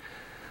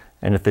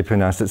 And if they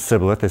pronounced it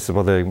Shibboleth, they said,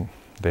 well,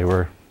 they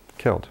were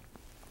killed.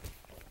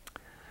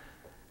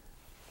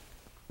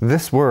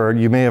 This word,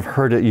 you may have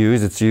heard it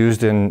used, it's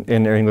used in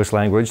the English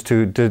language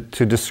to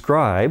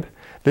describe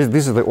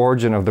This is the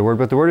origin of the word,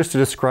 but the word is to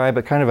describe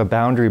a kind of a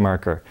boundary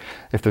marker.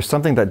 If there's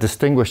something that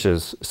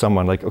distinguishes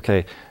someone, like,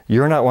 okay,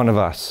 you're not one of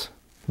us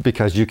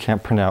because you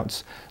can't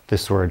pronounce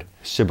this word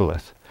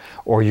Shibboleth.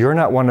 Or you're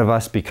not one of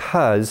us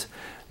because,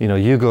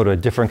 you go to a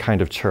different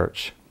kind of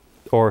church.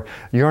 Or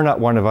you're not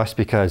one of us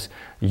because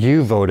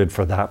you voted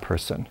for that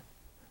person,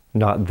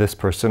 not this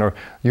person. Or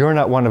you're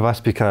not one of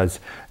us because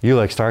you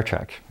like Star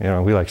Trek.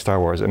 We like Star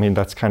Wars. I mean,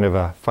 that's kind of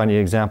a funny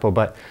example,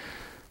 but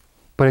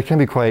it can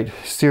be quite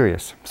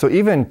serious. So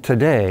even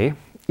today,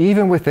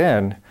 even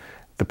within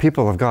the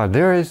people of God,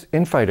 there is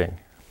infighting,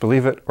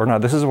 believe it or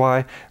not. This is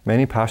why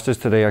many pastors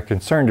today are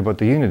concerned about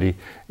the unity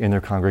in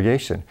their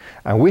congregation.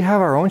 And we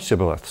have our own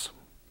shibboleths.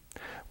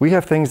 We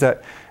have things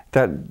that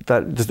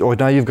just, oh,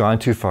 now you've gone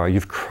too far.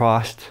 You've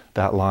crossed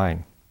that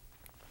line.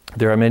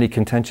 There are many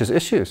contentious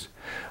issues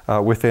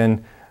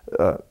within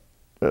our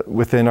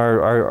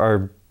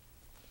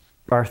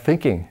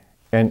thinking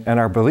and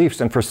our beliefs.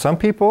 And for some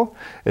people,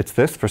 it's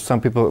this. For some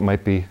people, it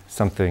might be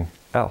something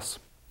else.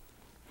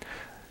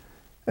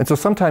 And so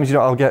sometimes,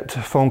 I'll get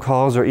phone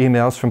calls or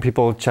emails from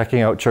people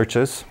checking out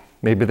churches.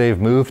 Maybe they've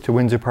moved to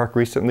Windsor Park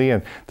recently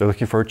and they're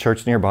looking for a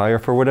church nearby, or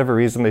for whatever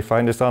reason they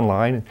find us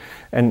online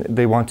and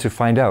they want to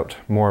find out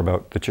more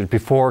about the church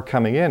before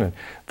coming in. And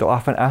they'll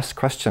often ask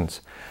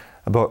questions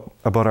about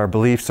our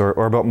beliefs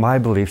or about my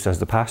beliefs as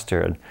the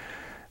pastor.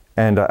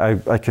 And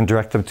I can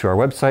direct them to our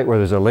website where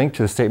there's a link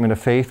to the statement of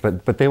faith,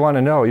 but they want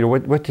to know,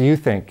 what do you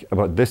think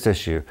about this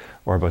issue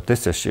or about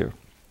this issue?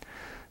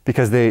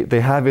 Because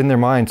they have in their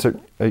minds,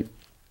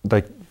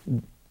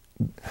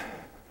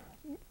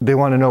 they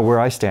want to know where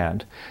I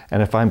stand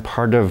and if I'm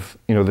part of,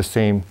 the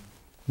same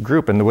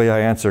group. And the way I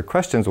answer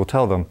questions will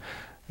tell them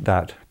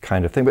that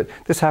kind of thing. But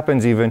this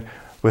happens even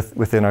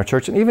within our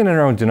church and even in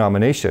our own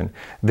denomination.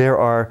 There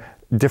are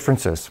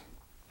differences.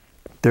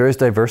 There is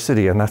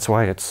diversity, and that's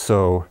why it's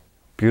so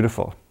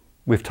beautiful.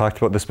 We've talked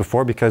about this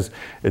before because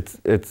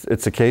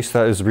it's a case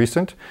that is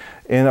recent.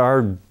 In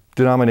our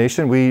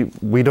denomination,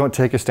 we don't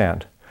take a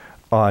stand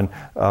on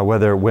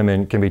whether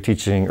women can be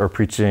teaching or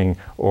preaching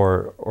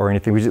or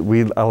anything.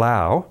 We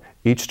allow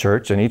each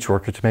church and each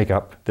worker to make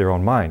up their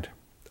own mind.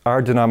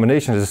 Our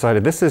denomination has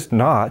decided this is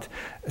not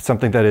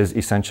something that is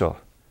essential.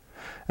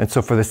 And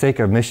so for the sake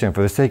of mission,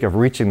 for the sake of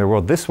reaching the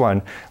world, this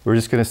one, we're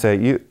just going to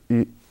say,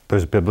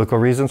 there's biblical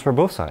reasons for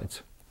both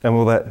sides, and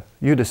we'll let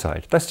you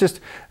decide. That's just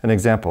an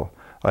example.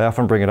 I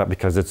often bring it up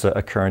because it's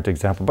a current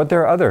example, but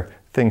there are other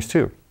things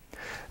too.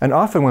 And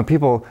often when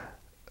people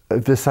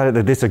decided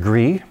to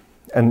disagree,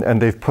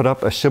 and they've put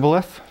up a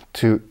shibboleth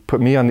to put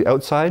me on the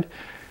outside,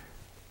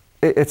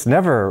 it's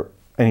never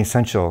an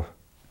essential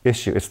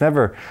issue. It's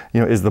never,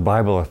 is the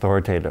Bible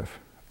authoritative?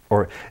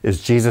 Or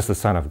is Jesus the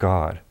Son of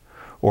God?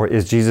 Or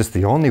is Jesus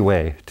the only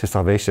way to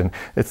salvation?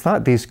 It's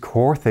not these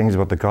core things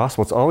about the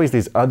gospel. It's always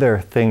these other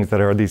things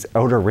that are these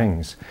outer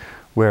rings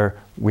where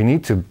we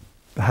need to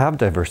have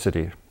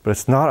diversity, but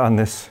it's not on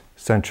this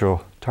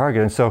central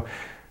target. And so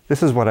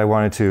this is what I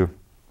wanted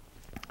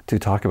to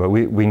talk about.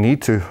 We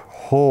need to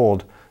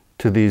hold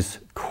to these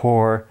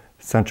core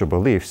central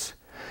beliefs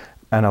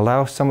and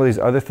allow some of these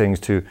other things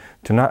to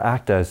not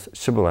act as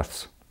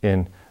shibboleths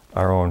in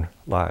our own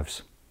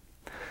lives.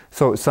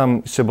 So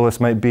some shibboleths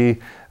might be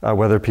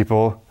whether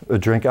people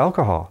drink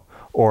alcohol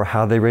or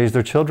how they raise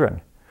their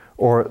children,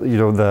 or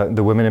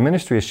the women in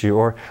ministry issue,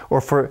 or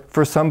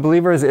for some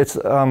believers it's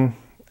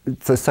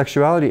the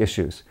sexuality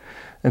issues.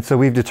 And so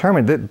we've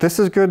determined that this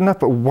is good enough,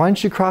 but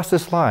once you cross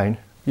this line,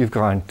 you've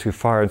gone too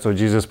far. And so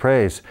Jesus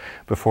prays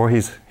before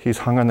he's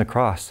hung on the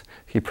cross.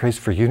 He prays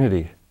for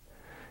unity.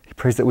 He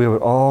prays that we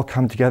would all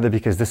come together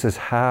because this is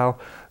how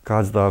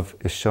God's love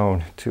is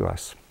shown to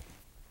us.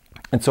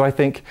 And so I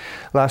think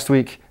last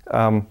week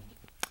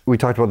we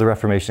talked about the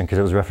Reformation because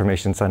it was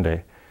Reformation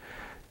Sunday.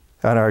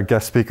 And our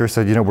guest speaker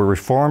said, we're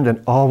reformed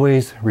and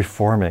always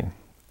reforming.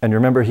 And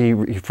remember, he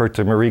referred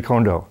to Marie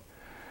Kondo,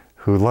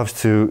 who loves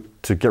to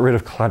get rid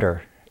of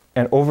clutter.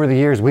 And over the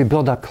years, we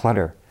build up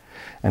clutter.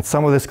 And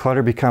some of this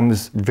clutter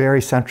becomes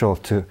very central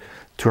to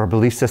our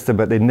belief system,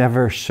 but they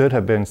never should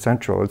have been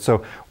central. And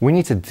so we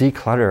need to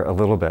declutter a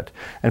little bit.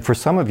 And for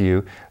some of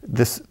you,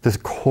 this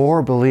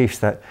core beliefs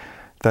that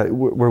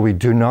where we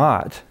do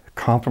not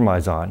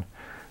compromise on,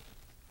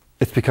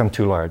 it's become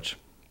too large.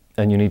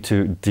 And you need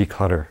to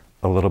declutter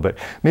a little bit.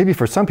 Maybe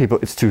for some people,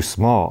 it's too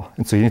small.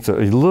 And so you need to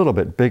a little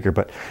bit bigger.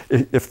 But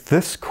if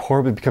this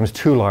core becomes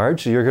too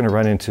large, you're going to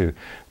run into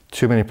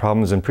too many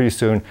problems, and pretty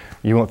soon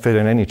you won't fit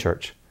in any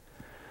church.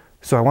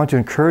 So I want to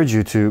encourage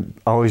you to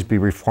always be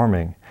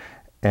reforming.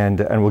 And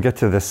we'll get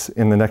to this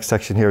in the next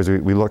section here as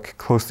we look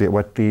closely at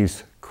what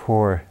these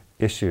core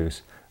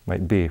issues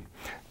might be. Do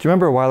you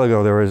remember a while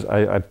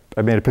ago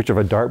I made a picture of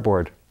a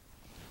dartboard.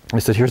 I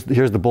said, here's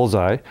the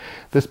bullseye.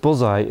 This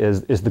bullseye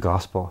is the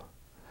gospel.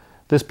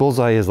 This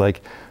bullseye is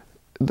like,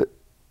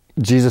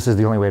 Jesus is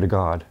the only way to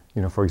God.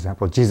 For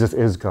example, Jesus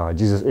is God.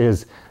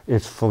 Jesus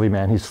is fully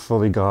man. He's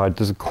fully God.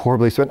 There's a core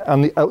belief. So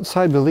on the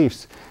outside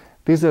beliefs,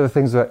 these are the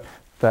things that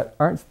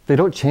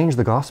don't change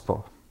the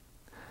gospel.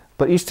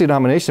 But each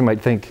denomination might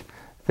think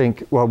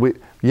think, well,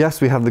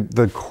 yes, we have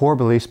the core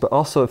beliefs, but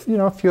also, a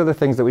few other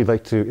things that we'd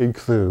like to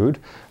include,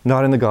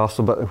 not in the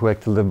gospel, but we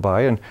like to live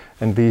by,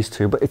 and these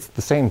two. But it's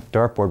the same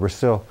dartboard. We're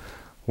still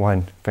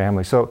one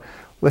family. So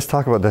let's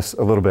talk about this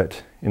a little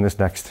bit in this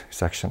next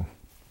section.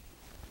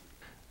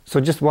 So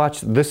just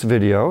watch this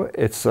video.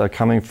 It's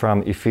coming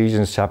from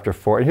Ephesians chapter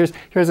 4. And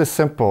here's a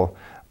simple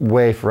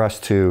way for us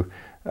to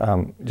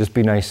just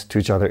be nice to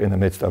each other in the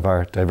midst of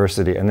our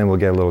diversity, and then we'll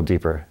get a little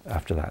deeper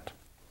after that.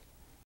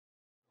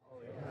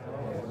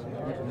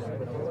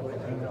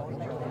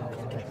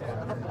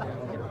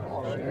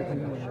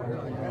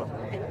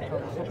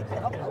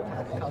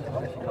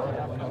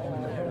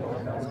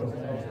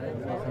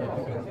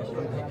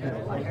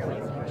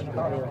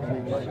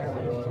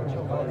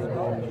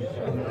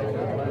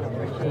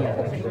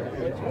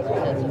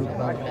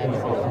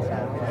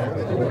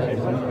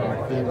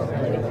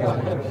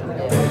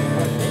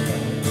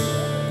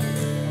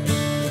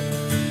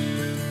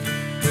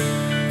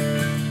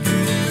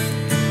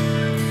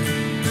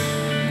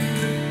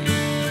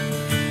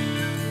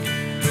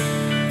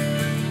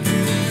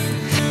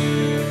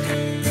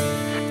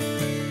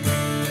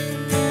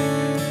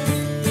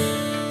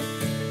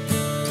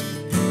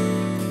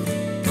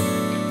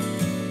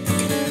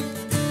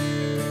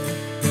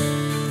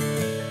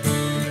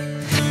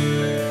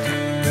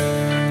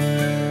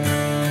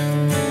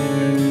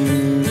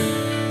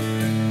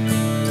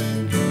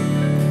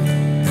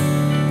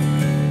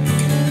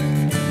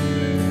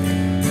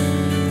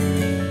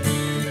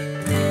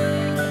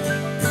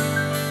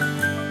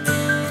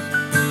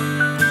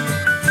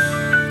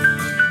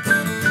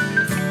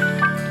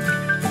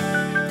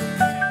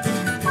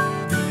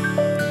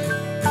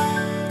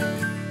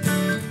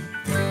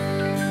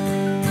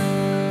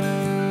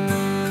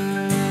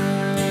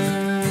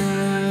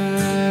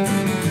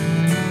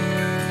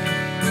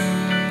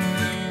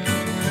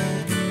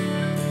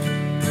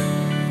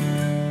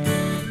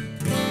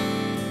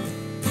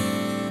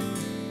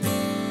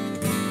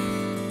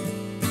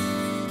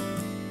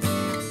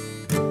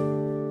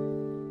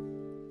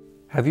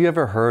 Have you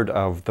ever heard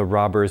of the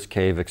Robber's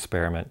Cave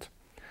experiment?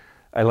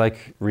 I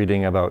like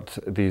reading about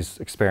these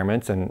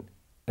experiments, and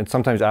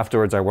sometimes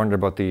afterwards I wonder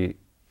about the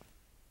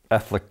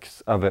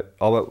ethics of it.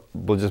 Although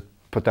we'll just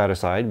put that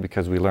aside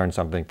because we learned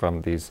something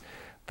from this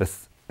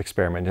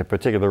experiment. In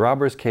particular, the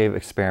Robber's Cave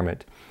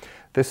experiment.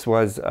 This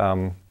was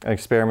an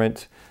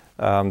experiment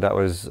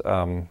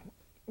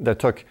that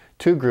took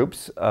two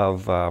groups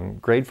of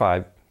grade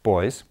 5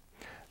 boys.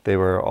 They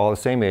were all the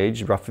same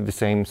age, roughly the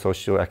same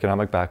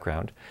socioeconomic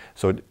background.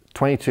 So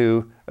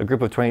a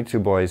group of 22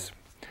 boys,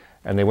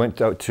 and they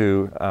went out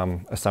to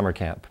a summer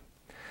camp.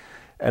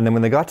 And then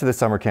when they got to the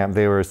summer camp,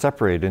 they were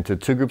separated into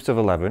two groups of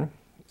 11.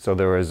 So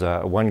there was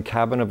one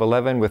cabin of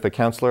 11 with a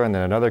counselor, and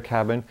then another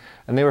cabin.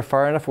 And they were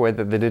far enough away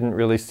that they didn't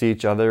really see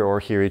each other or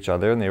hear each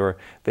other. And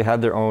they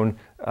had their own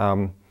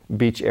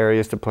beach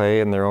areas to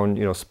play and their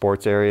own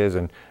sports areas.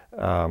 And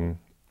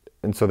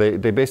so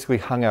they basically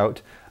hung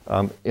out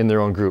in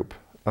their own group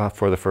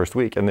for the first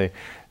week. And they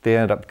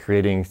ended up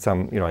creating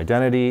some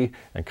identity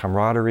and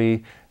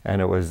camaraderie. And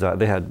it was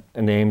they had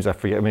names, I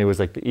forget, it was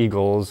like the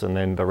Eagles and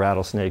then the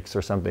Rattlesnakes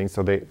or something.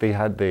 So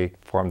they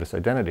formed this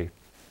identity.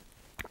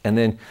 And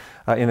then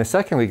in the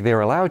second week, they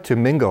were allowed to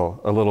mingle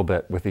a little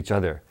bit with each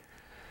other.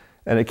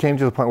 And it came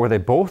to the point where they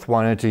both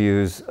wanted to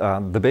use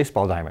the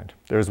baseball diamond.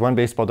 There was one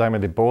baseball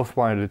diamond, they both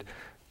wanted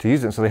to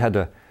use it. So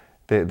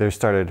they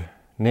started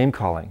name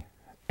calling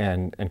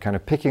and kind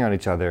of picking on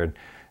each other.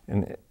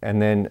 And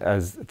then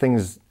as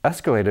things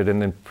escalated, and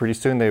then pretty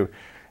soon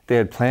they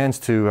had plans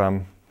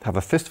to have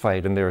a fist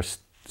fight, and there were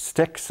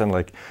sticks and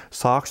like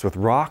socks with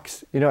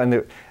rocks, and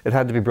it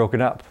had to be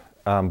broken up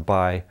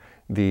by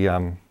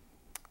the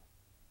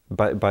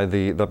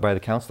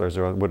counselors,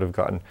 or it would have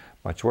gotten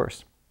much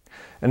worse.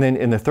 And then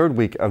in the third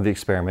week of the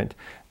experiment,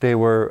 they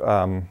were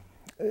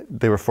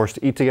forced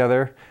to eat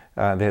together.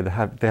 They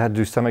had to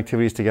do some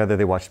activities together.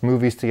 They watched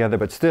movies together,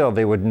 but still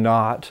they would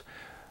not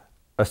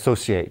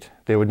associate.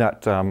 They would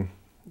not.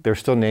 They're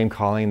still name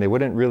calling. They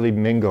wouldn't really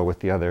mingle with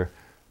the other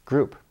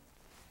group.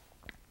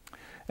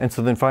 And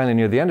so then finally,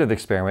 near the end of the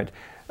experiment,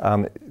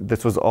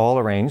 this was all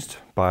arranged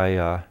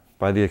by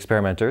the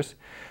experimenters.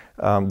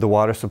 The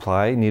water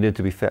supply needed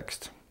to be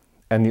fixed.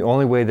 And the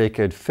only way they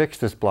could fix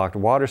this blocked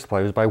water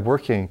supply was by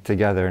working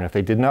together. And if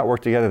they did not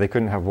work together, they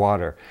couldn't have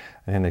water.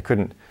 And they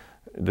couldn't,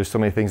 there's so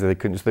many things that they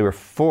couldn't, so they were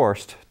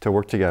forced to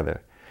work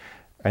together.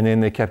 And then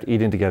they kept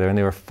eating together, and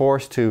they were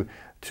forced to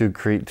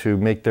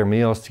make their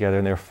meals together,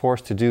 and they were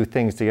forced to do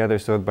things together.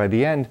 So by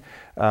the end,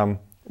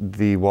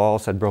 the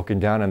walls had broken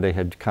down, and they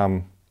had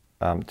come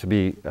to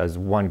be as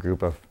one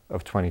group of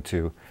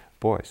 22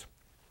 boys.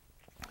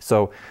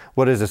 So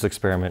what does this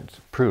experiment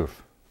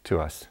prove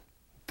to us?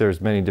 There's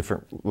many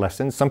different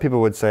lessons. Some people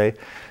would say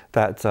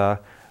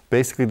that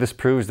basically this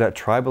proves that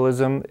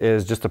tribalism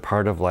is just a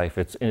part of life.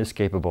 It's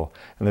inescapable,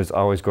 and there's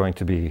always going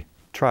to be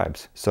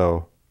tribes.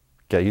 So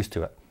get used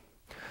to it.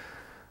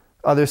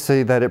 Others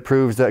say that it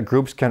proves that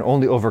groups can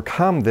only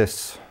overcome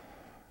this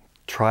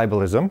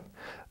tribalism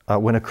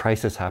when a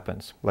crisis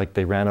happens, like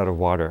they ran out of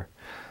water.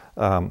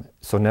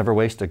 So never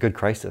waste a good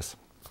crisis.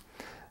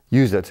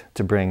 Use it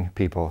to bring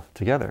people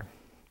together.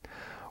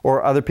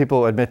 Or other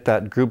people admit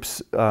that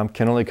groups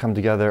can only come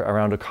together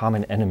around a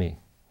common enemy,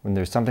 when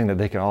there's something that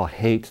they can all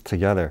hate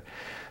together.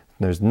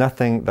 There's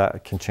nothing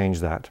that can change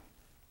that.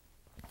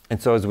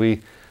 And so as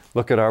we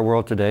look at our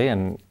world today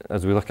and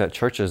as we look at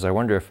churches, I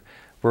wonder if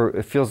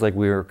it feels like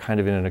we're kind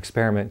of in an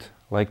experiment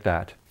like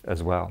that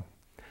as well.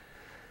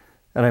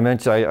 And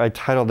I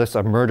titled this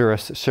A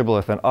Murderous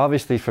Shibboleth, and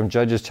obviously from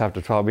Judges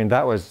chapter 12, I mean,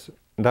 that was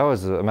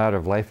a matter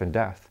of life and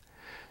death.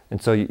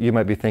 And so you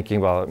might be thinking,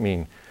 well, I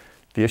mean,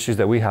 the issues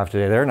that we have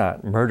today, they're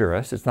not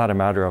murderous. It's not a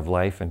matter of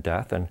life and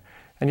death. And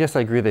yes,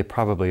 I agree they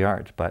probably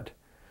aren't. But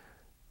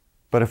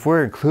if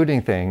we're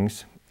including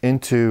things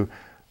into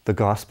the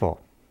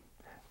gospel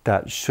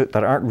that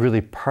aren't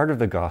really part of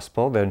the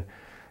gospel, then,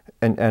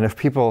 and if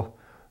people,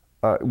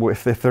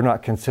 if they're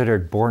not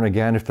considered born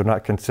again, if they're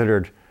not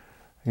considered,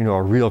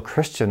 a real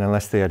Christian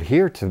unless they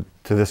adhere to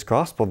this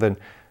gospel, then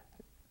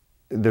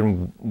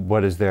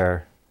what is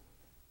the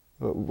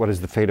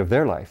fate of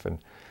their life?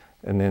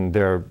 And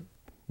then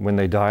when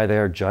they die, they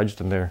are judged,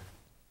 and they're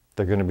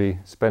going to be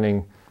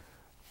spending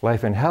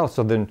life in hell.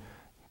 So then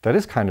that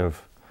is kind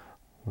of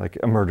like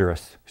a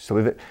murderous.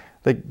 So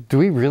do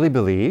we really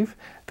believe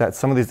that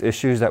some of these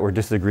issues that we're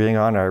disagreeing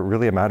on are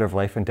really a matter of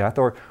life and death?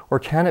 Or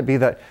can it be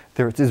that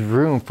there is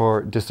room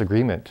for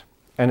disagreement?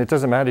 And it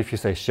doesn't matter if you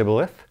say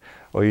Shibboleth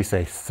or you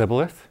say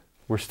Shibboleth.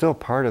 We're still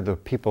part of the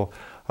people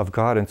of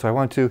God. And so I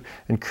want to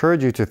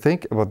encourage you to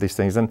think about these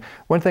things. And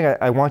one thing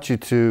I want you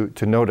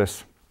to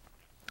notice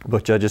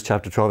about Judges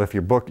chapter 12, if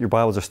your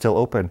Bibles are still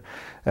open,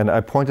 and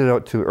I pointed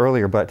out to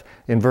earlier, but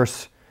in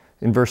verse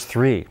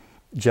 3,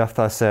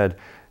 Jephthah said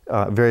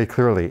very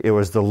clearly, it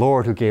was the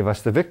Lord who gave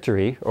us the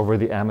victory over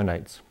the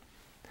Ammonites.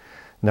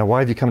 Now why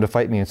have you come to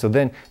fight me? And so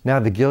now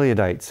the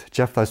Gileadites,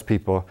 Jephthah's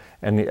people,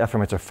 and the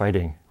Ephraimites are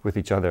fighting with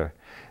each other.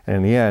 And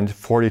in the end,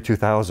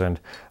 42,000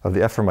 of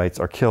the Ephraimites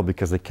are killed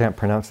because they can't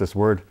pronounce this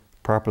word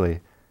properly.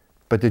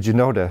 But did you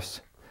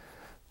notice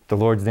the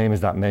Lord's name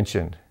is not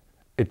mentioned?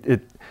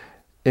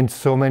 In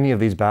so many of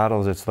these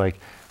battles, it's like,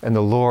 and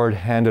the Lord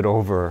handed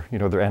over,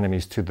 their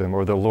enemies to them,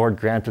 or the Lord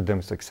granted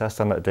them success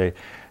on that day.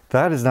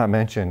 That is not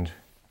mentioned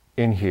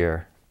in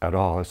here at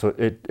all. So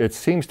it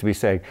seems to be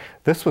saying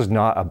this was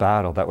not a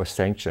battle that was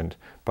sanctioned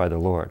by the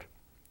Lord.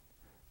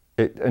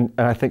 And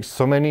I think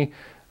so many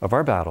of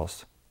our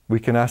battles, we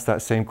can ask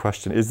that same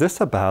question. Is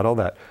this a battle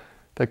that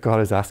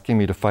God is asking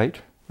me to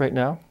fight right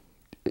now?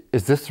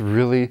 Is this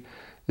really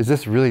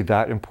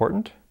that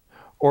important?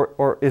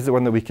 Or is it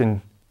one that we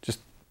can just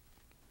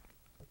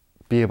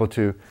be able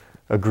to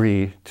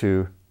agree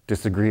to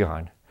disagree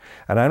on?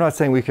 And I'm not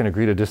saying we can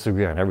agree to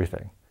disagree on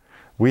everything.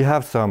 We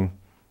have some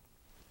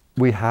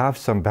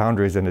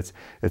boundaries, and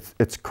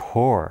it's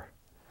core.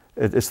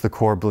 It's the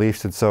core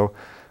beliefs. And so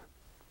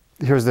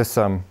here's this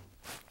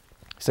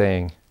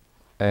saying,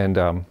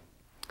 and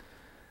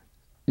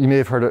you may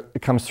have heard it.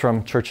 It comes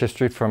from church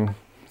history, from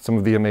some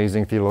of the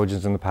amazing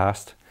theologians in the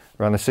past,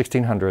 around the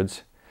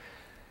 1600s.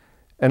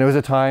 And it was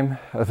a time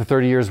of the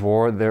 30 Years'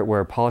 War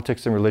where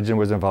politics and religion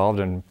was involved,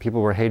 and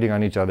people were hating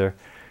on each other.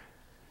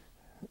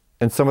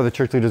 And some of the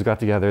church leaders got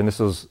together, and this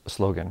was a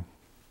slogan: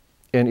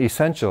 in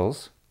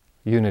essentials,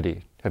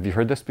 unity. Have you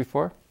heard this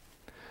before?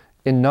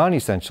 In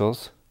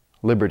non-essentials,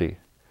 liberty.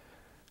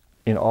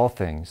 In all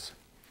things,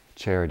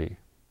 charity.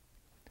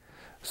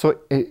 So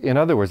in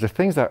other words, the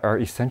things that are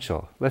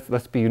essential,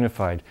 let's be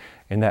unified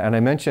in that. And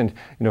I mentioned,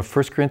 1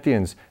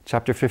 Corinthians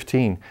chapter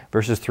 15,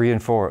 verses 3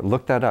 and 4.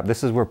 Look that up.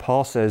 This is where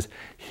Paul says,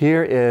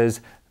 here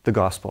is the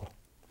gospel.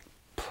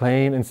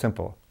 Plain and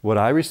simple. What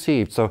I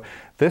received. So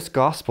this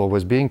gospel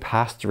was being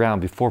passed around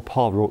before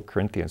Paul wrote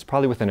Corinthians,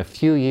 probably within a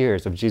few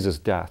years of Jesus'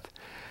 death.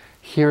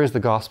 Here is the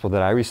gospel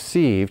that I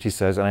received, he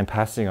says, and I'm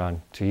passing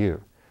on to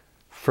you.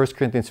 1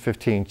 Corinthians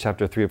 15,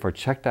 chapter 3 and 4.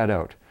 Check that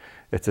out.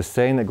 It's a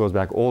saying that goes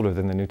back older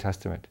than the New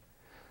Testament.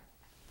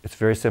 It's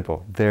very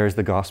simple. There's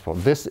the gospel.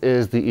 This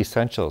is the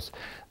essentials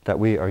that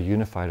we are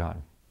unified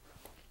on.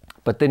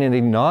 But then in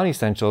the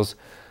non-essentials,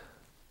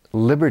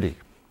 liberty.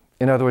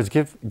 In other words,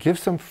 give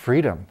some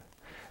freedom.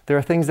 There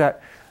are things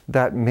that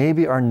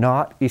maybe are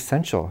not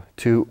essential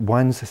to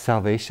one's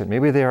salvation.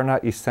 Maybe they are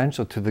not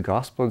essential to the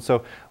gospel. And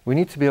so we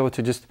need to be able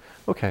to just,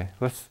 okay,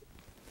 let's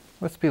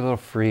be a little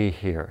free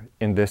here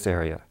in this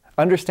area.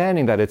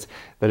 Understanding that it's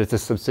a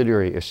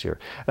subsidiary issue.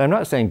 And I'm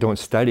not saying don't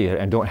study it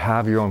and don't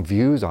have your own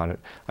views on it.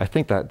 I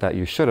think that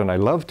you should, and I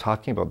love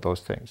talking about those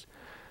things.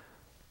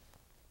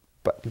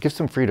 But give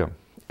some freedom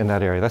in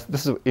that area.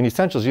 This is in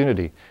essentials,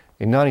 unity.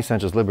 In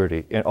non-essentials,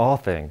 liberty. In all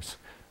things,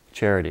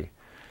 charity.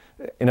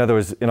 In other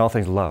words, in all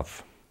things,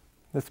 love.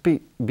 Let's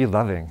be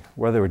loving,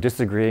 whether we're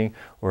disagreeing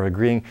or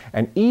agreeing.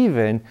 And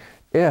even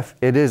if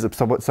it is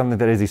something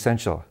that is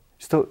essential,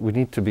 still we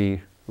need to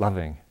be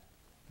loving.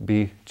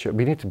 We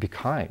need to be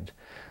kind.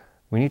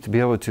 We need to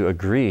be able to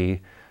agree,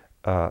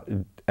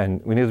 and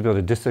we need to be able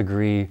to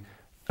disagree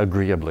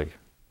agreeably,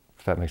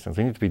 if that makes sense.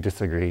 We need to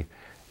disagree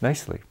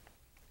nicely,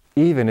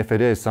 even if it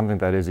is something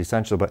that is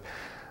essential.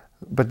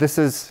 But this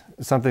is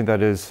something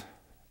that is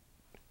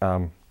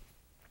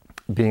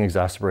being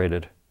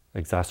exacerbated.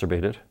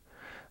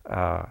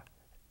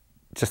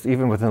 Just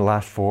even within the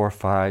last 4,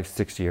 5,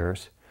 6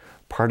 years.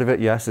 Part of it,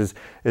 yes, is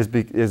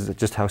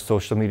just how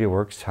social media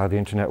works, how the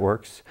internet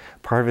works.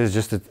 Part of it is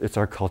just it's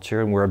our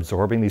culture, and we're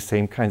absorbing these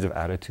same kinds of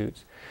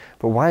attitudes.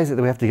 But why is it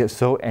that we have to get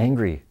so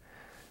angry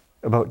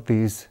about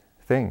these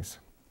things?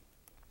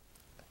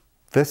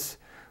 This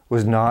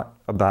was not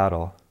a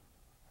battle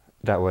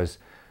that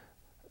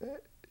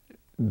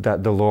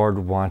the Lord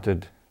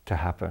wanted to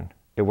happen.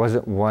 It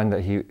wasn't one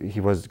that he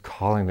was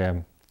calling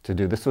them to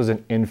do. This was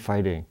an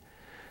infighting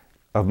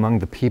among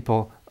the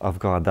people of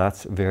God.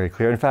 That's very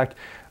clear. In fact,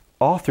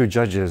 all through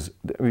Judges,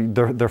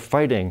 they're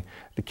fighting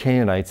the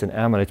Canaanites and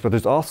Ammonites, but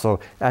there's also,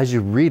 as you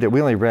read it,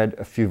 we only read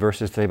a few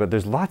verses today, but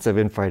there's lots of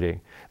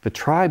infighting. The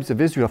tribes of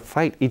Israel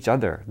fight each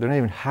other. They're not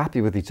even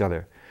happy with each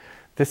other.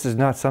 This is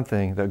not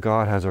something that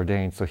God has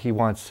ordained, so he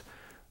wants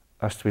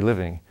us to be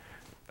living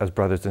as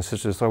brothers and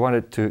sisters. So I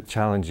wanted to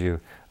challenge you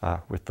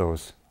with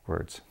those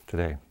words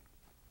today.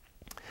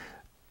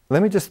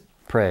 Let me just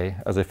pray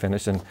as I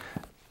finish, and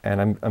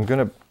I'm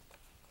going to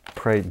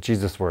pray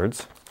Jesus'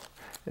 words.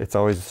 It's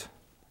always,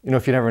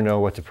 if you never know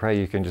what to pray,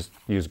 you can just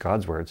use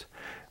God's words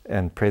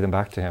and pray them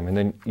back to him. And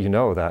then you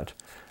know that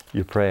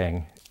you're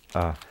praying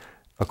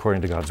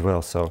according to God's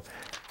will. So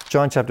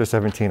John chapter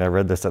 17, I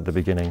read this at the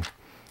beginning.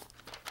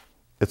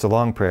 It's a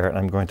long prayer, and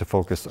I'm going to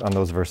focus on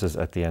those verses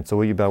at the end. So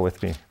will you bow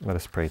with me? Let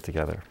us pray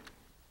together.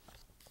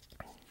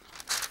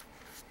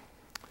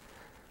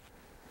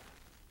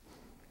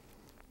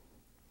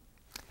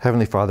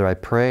 Heavenly Father, I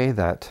pray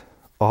that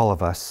all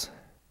of us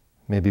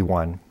may be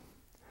one.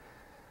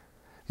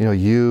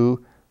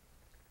 You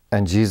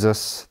and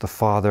Jesus, the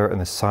Father and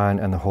the Son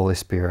and the Holy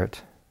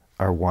Spirit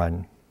are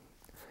one.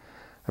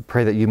 I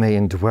pray that you may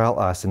indwell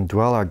us,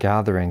 indwell our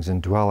gatherings,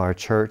 indwell our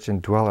church,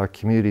 indwell our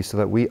community, so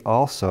that we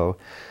also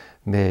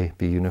may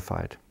be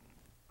unified.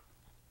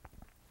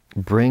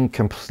 Bring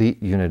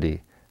complete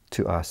unity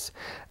to us.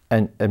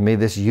 And may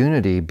this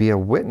unity be a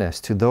witness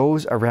to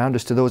those around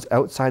us, to those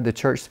outside the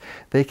church.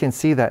 They can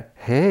see that,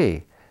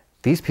 hey,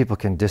 these people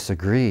can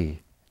disagree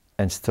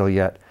and still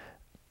yet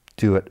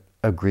do it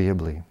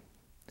agreeably.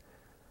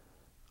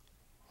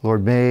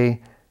 Lord,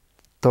 may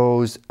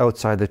those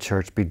outside the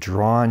church be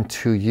drawn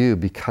to you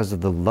because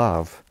of the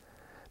love,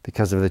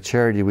 because of the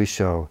charity we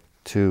show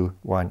to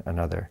one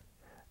another.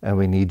 And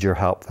we need your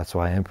help. That's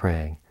why I'm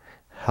praying.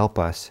 Help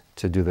us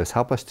to do this.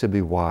 Help us to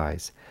be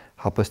wise.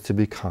 Help us to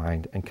be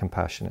kind and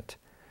compassionate.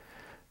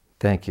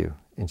 Thank you.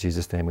 In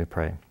Jesus' name we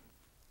pray.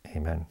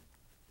 Amen.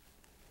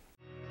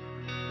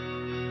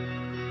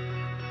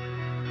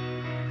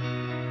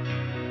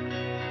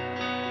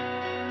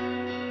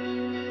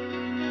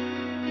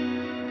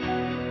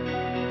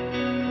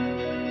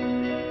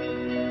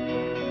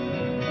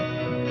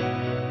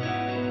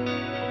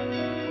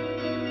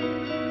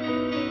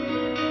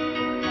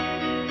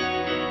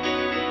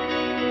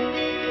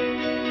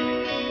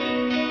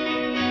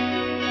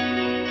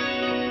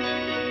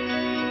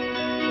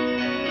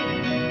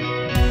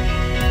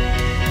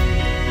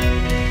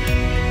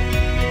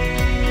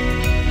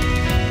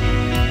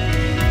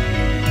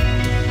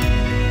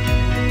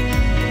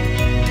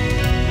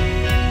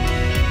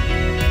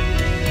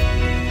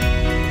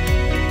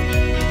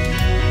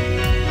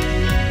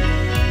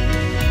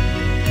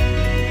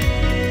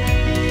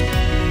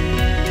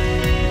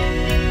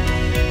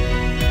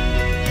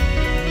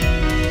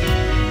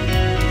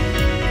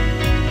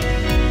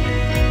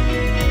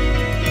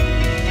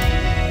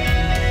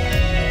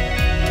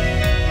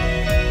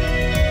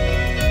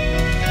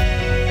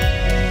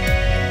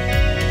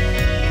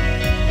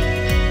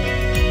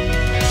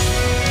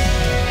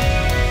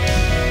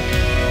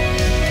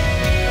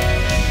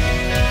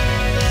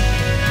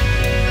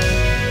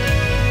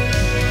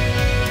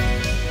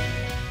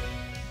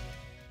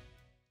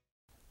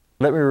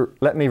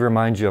 Let me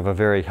remind you of a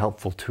very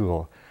helpful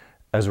tool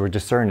as we're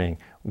discerning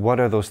what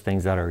are those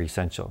things that are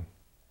essential.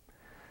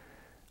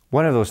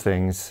 One of those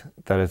things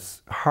that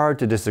it's hard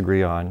to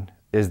disagree on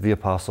is the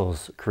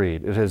Apostles'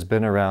 Creed. It has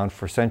been around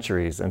for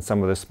centuries, and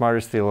some of the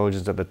smartest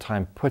theologians at the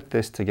time put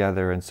this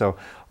together. And so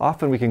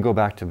often we can go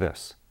back to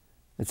this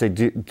and say,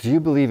 do you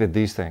believe in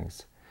these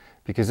things?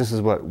 Because this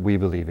is what we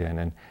believe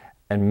in.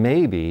 And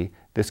maybe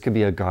this could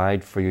be a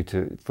guide for you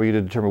to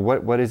determine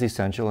what is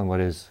essential and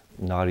what is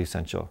not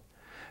essential.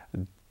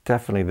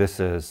 Definitely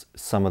this is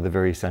some of the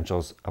very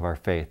essentials of our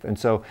faith. And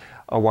so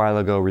a while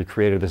ago we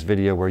created this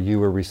video where you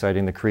were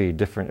reciting the creed.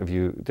 Different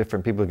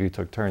people of you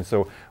took turns.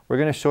 So we're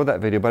going to show that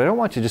video, but I don't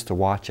want you just to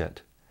watch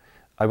it.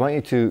 I want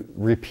you to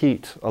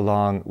repeat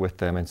along with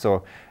them. And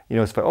so,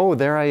 it's like, oh,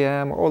 there I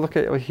am. Oh, look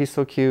at, oh, he's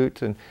so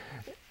cute. And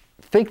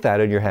think that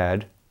in your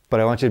head, but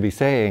I want you to be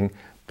saying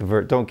the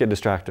verse. Don't get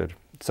distracted.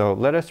 So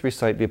let us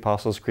recite the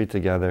Apostles' Creed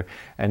together,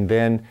 and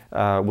then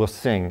we'll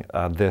sing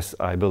this,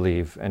 I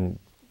believe. And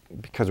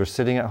because we're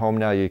sitting at home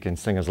now, you can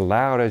sing as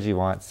loud as you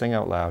want, sing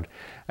out loud,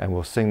 and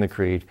we'll sing the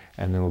creed,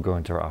 and then we'll go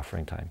into our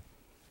offering time.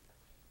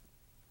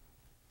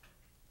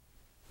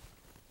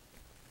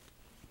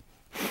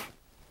 Oh,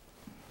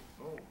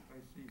 I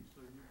see.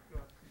 So you've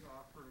got the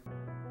offering.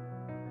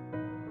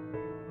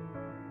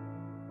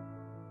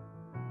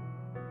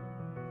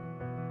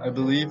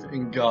 believe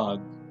in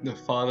God, the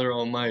Father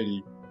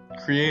Almighty,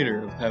 creator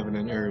of heaven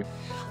and earth.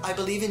 I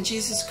believe in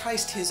Jesus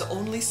Christ, his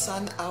only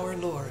Son, our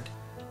Lord.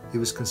 He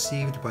was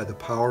conceived by the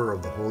power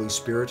of the Holy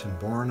Spirit and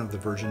born of the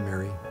Virgin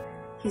Mary.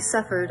 He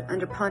suffered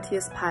under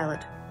Pontius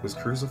Pilate, was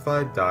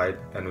crucified, died,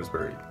 and was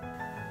buried.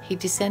 He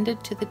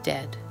descended to the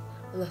dead.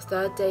 On the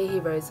third day he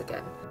rose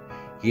again.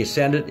 He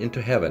ascended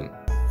into heaven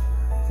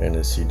and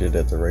is seated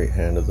at the right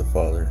hand of the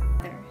Father.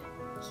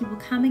 He will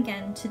come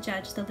again to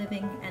judge the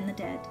living and the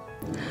dead.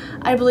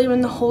 I believe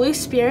in the Holy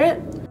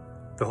Spirit,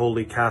 the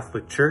Holy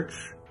Catholic Church,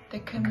 the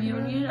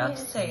communion of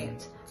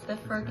saints, the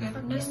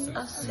forgiveness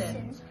of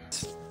sins,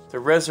 the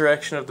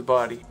resurrection of the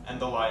body, and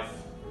the life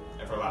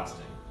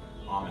everlasting.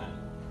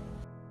 Amen.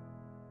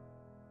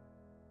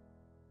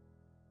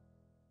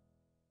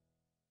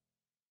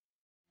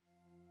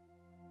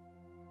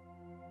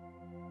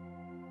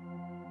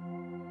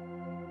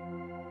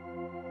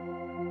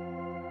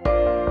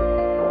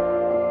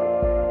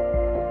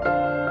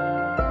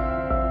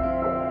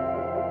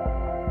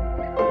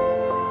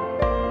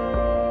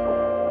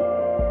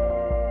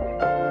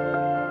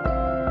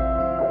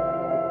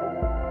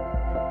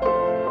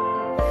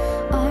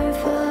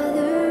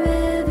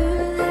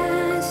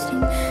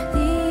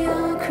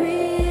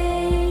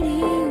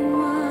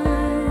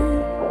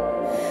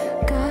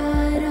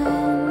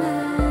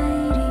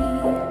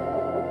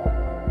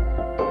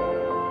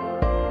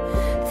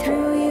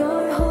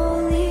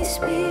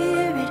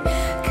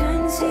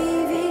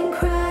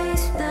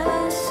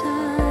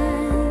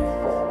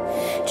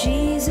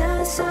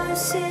 That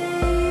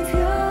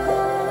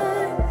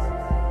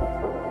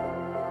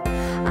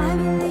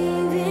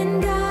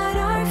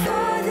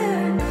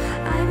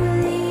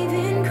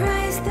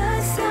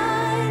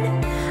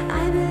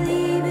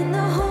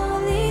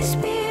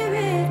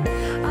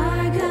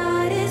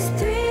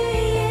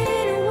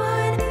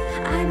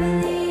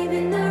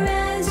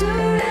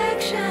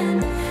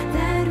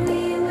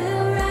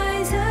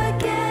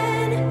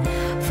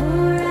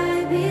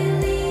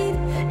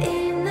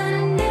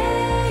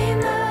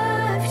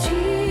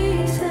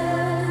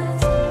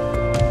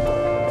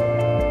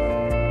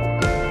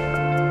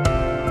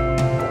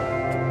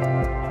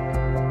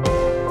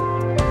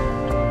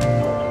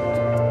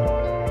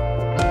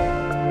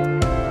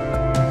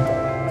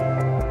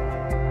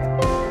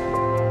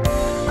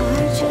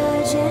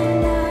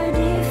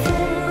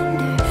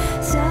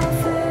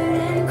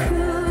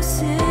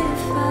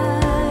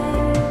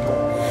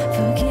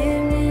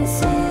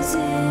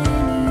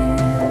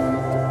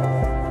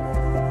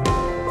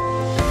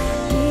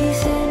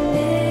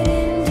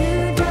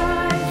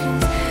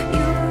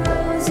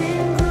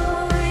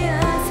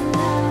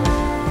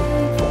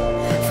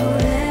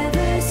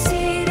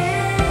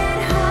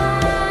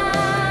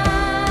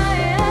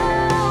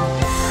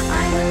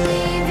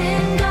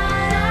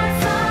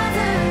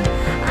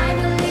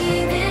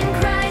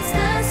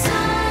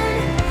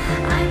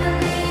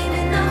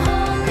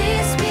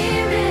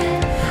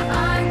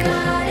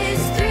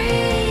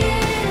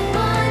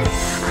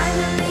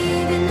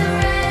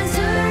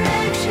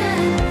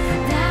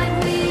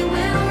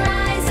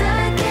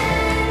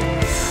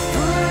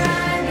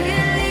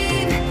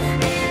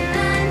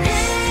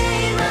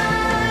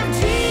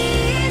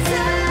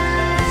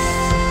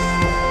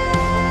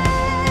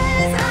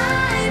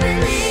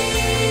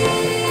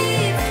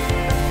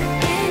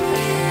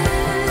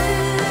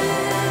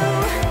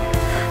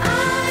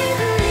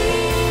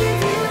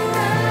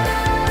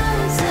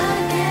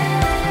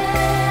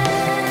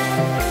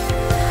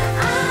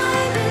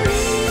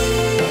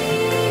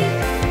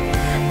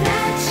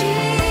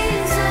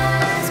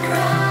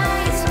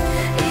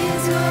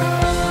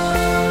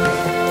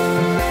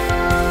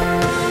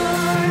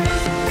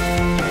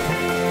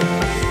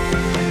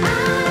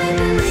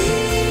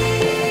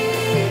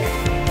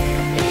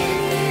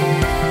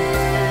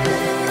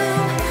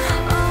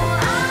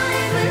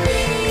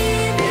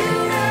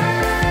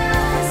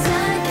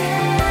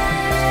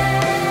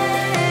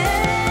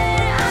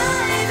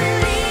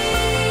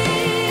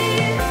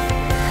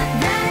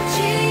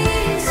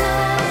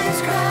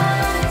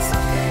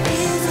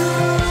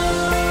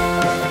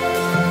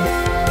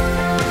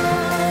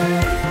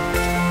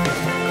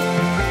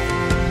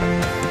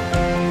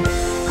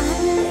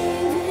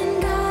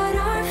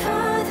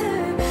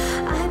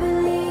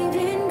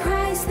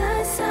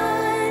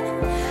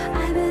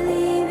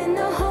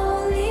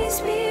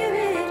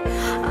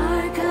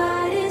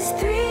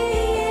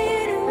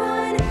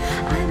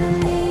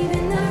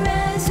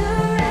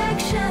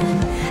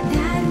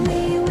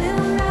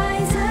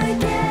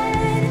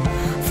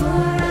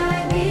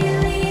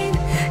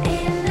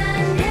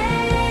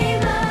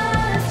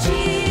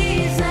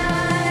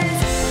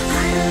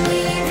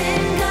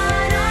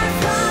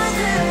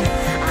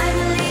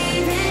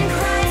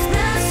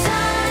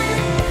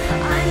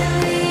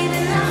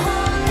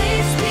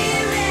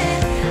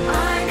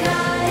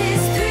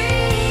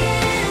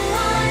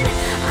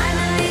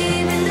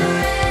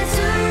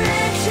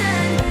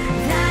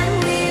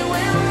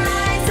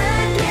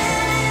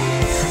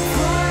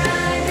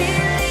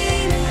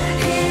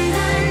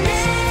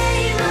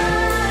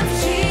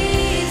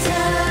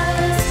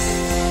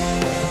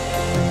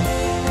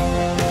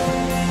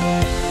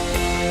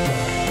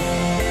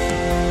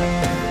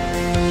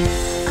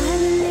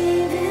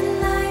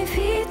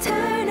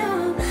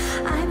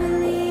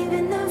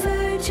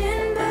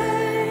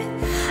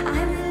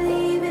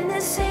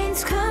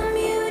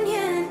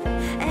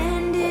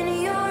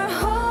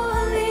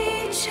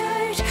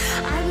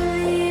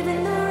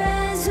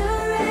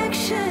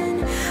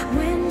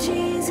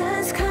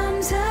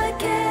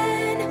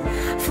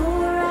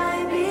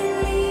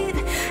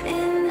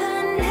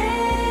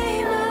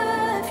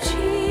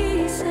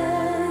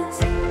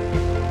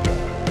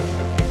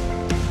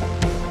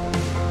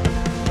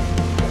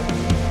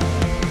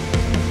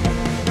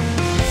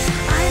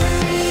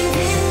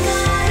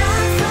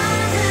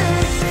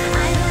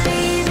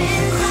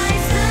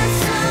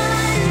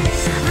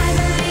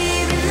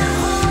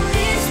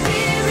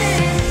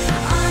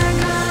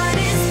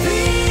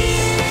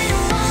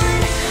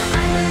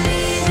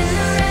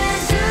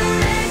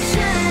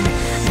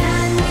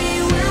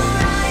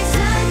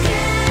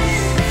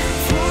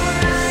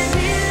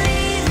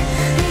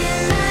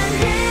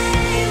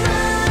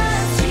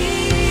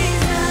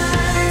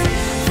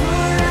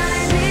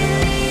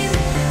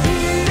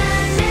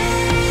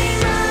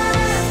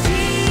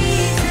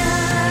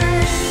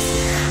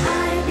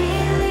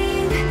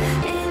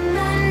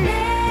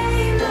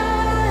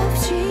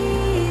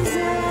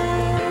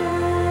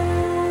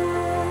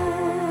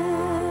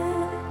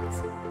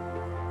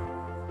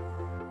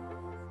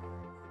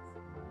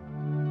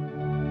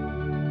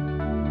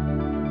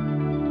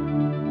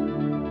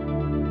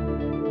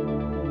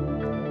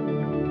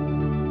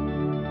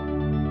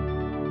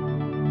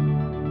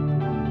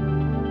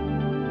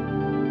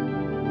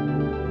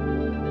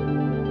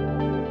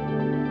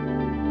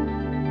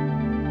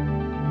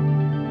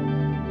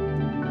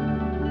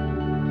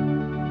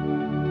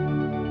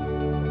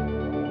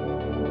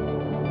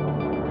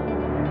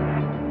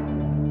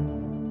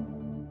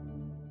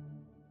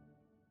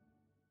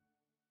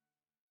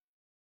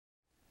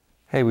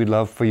Hey, we'd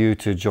love for you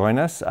to join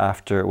us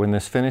after when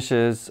this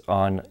finishes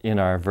in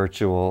our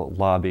virtual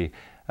lobby.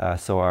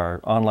 So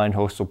our online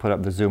host will put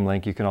up the Zoom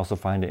link. You can also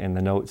find it in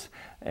the notes.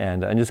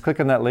 And just click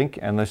on that link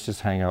and let's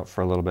just hang out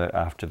for a little bit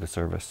after the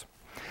service.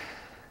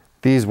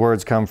 These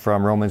words come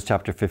from Romans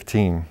chapter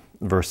 15,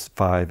 verse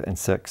 5 and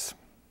 6.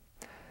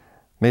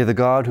 May the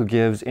God who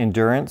gives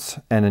endurance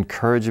and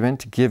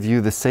encouragement give you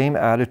the same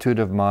attitude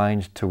of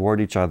mind toward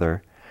each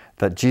other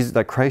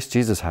that Christ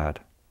Jesus had,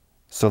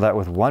 so that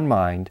with one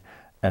mind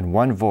and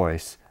one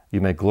voice you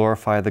may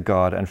glorify the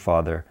God and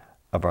Father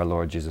of our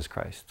Lord Jesus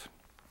Christ.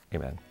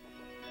 Amen.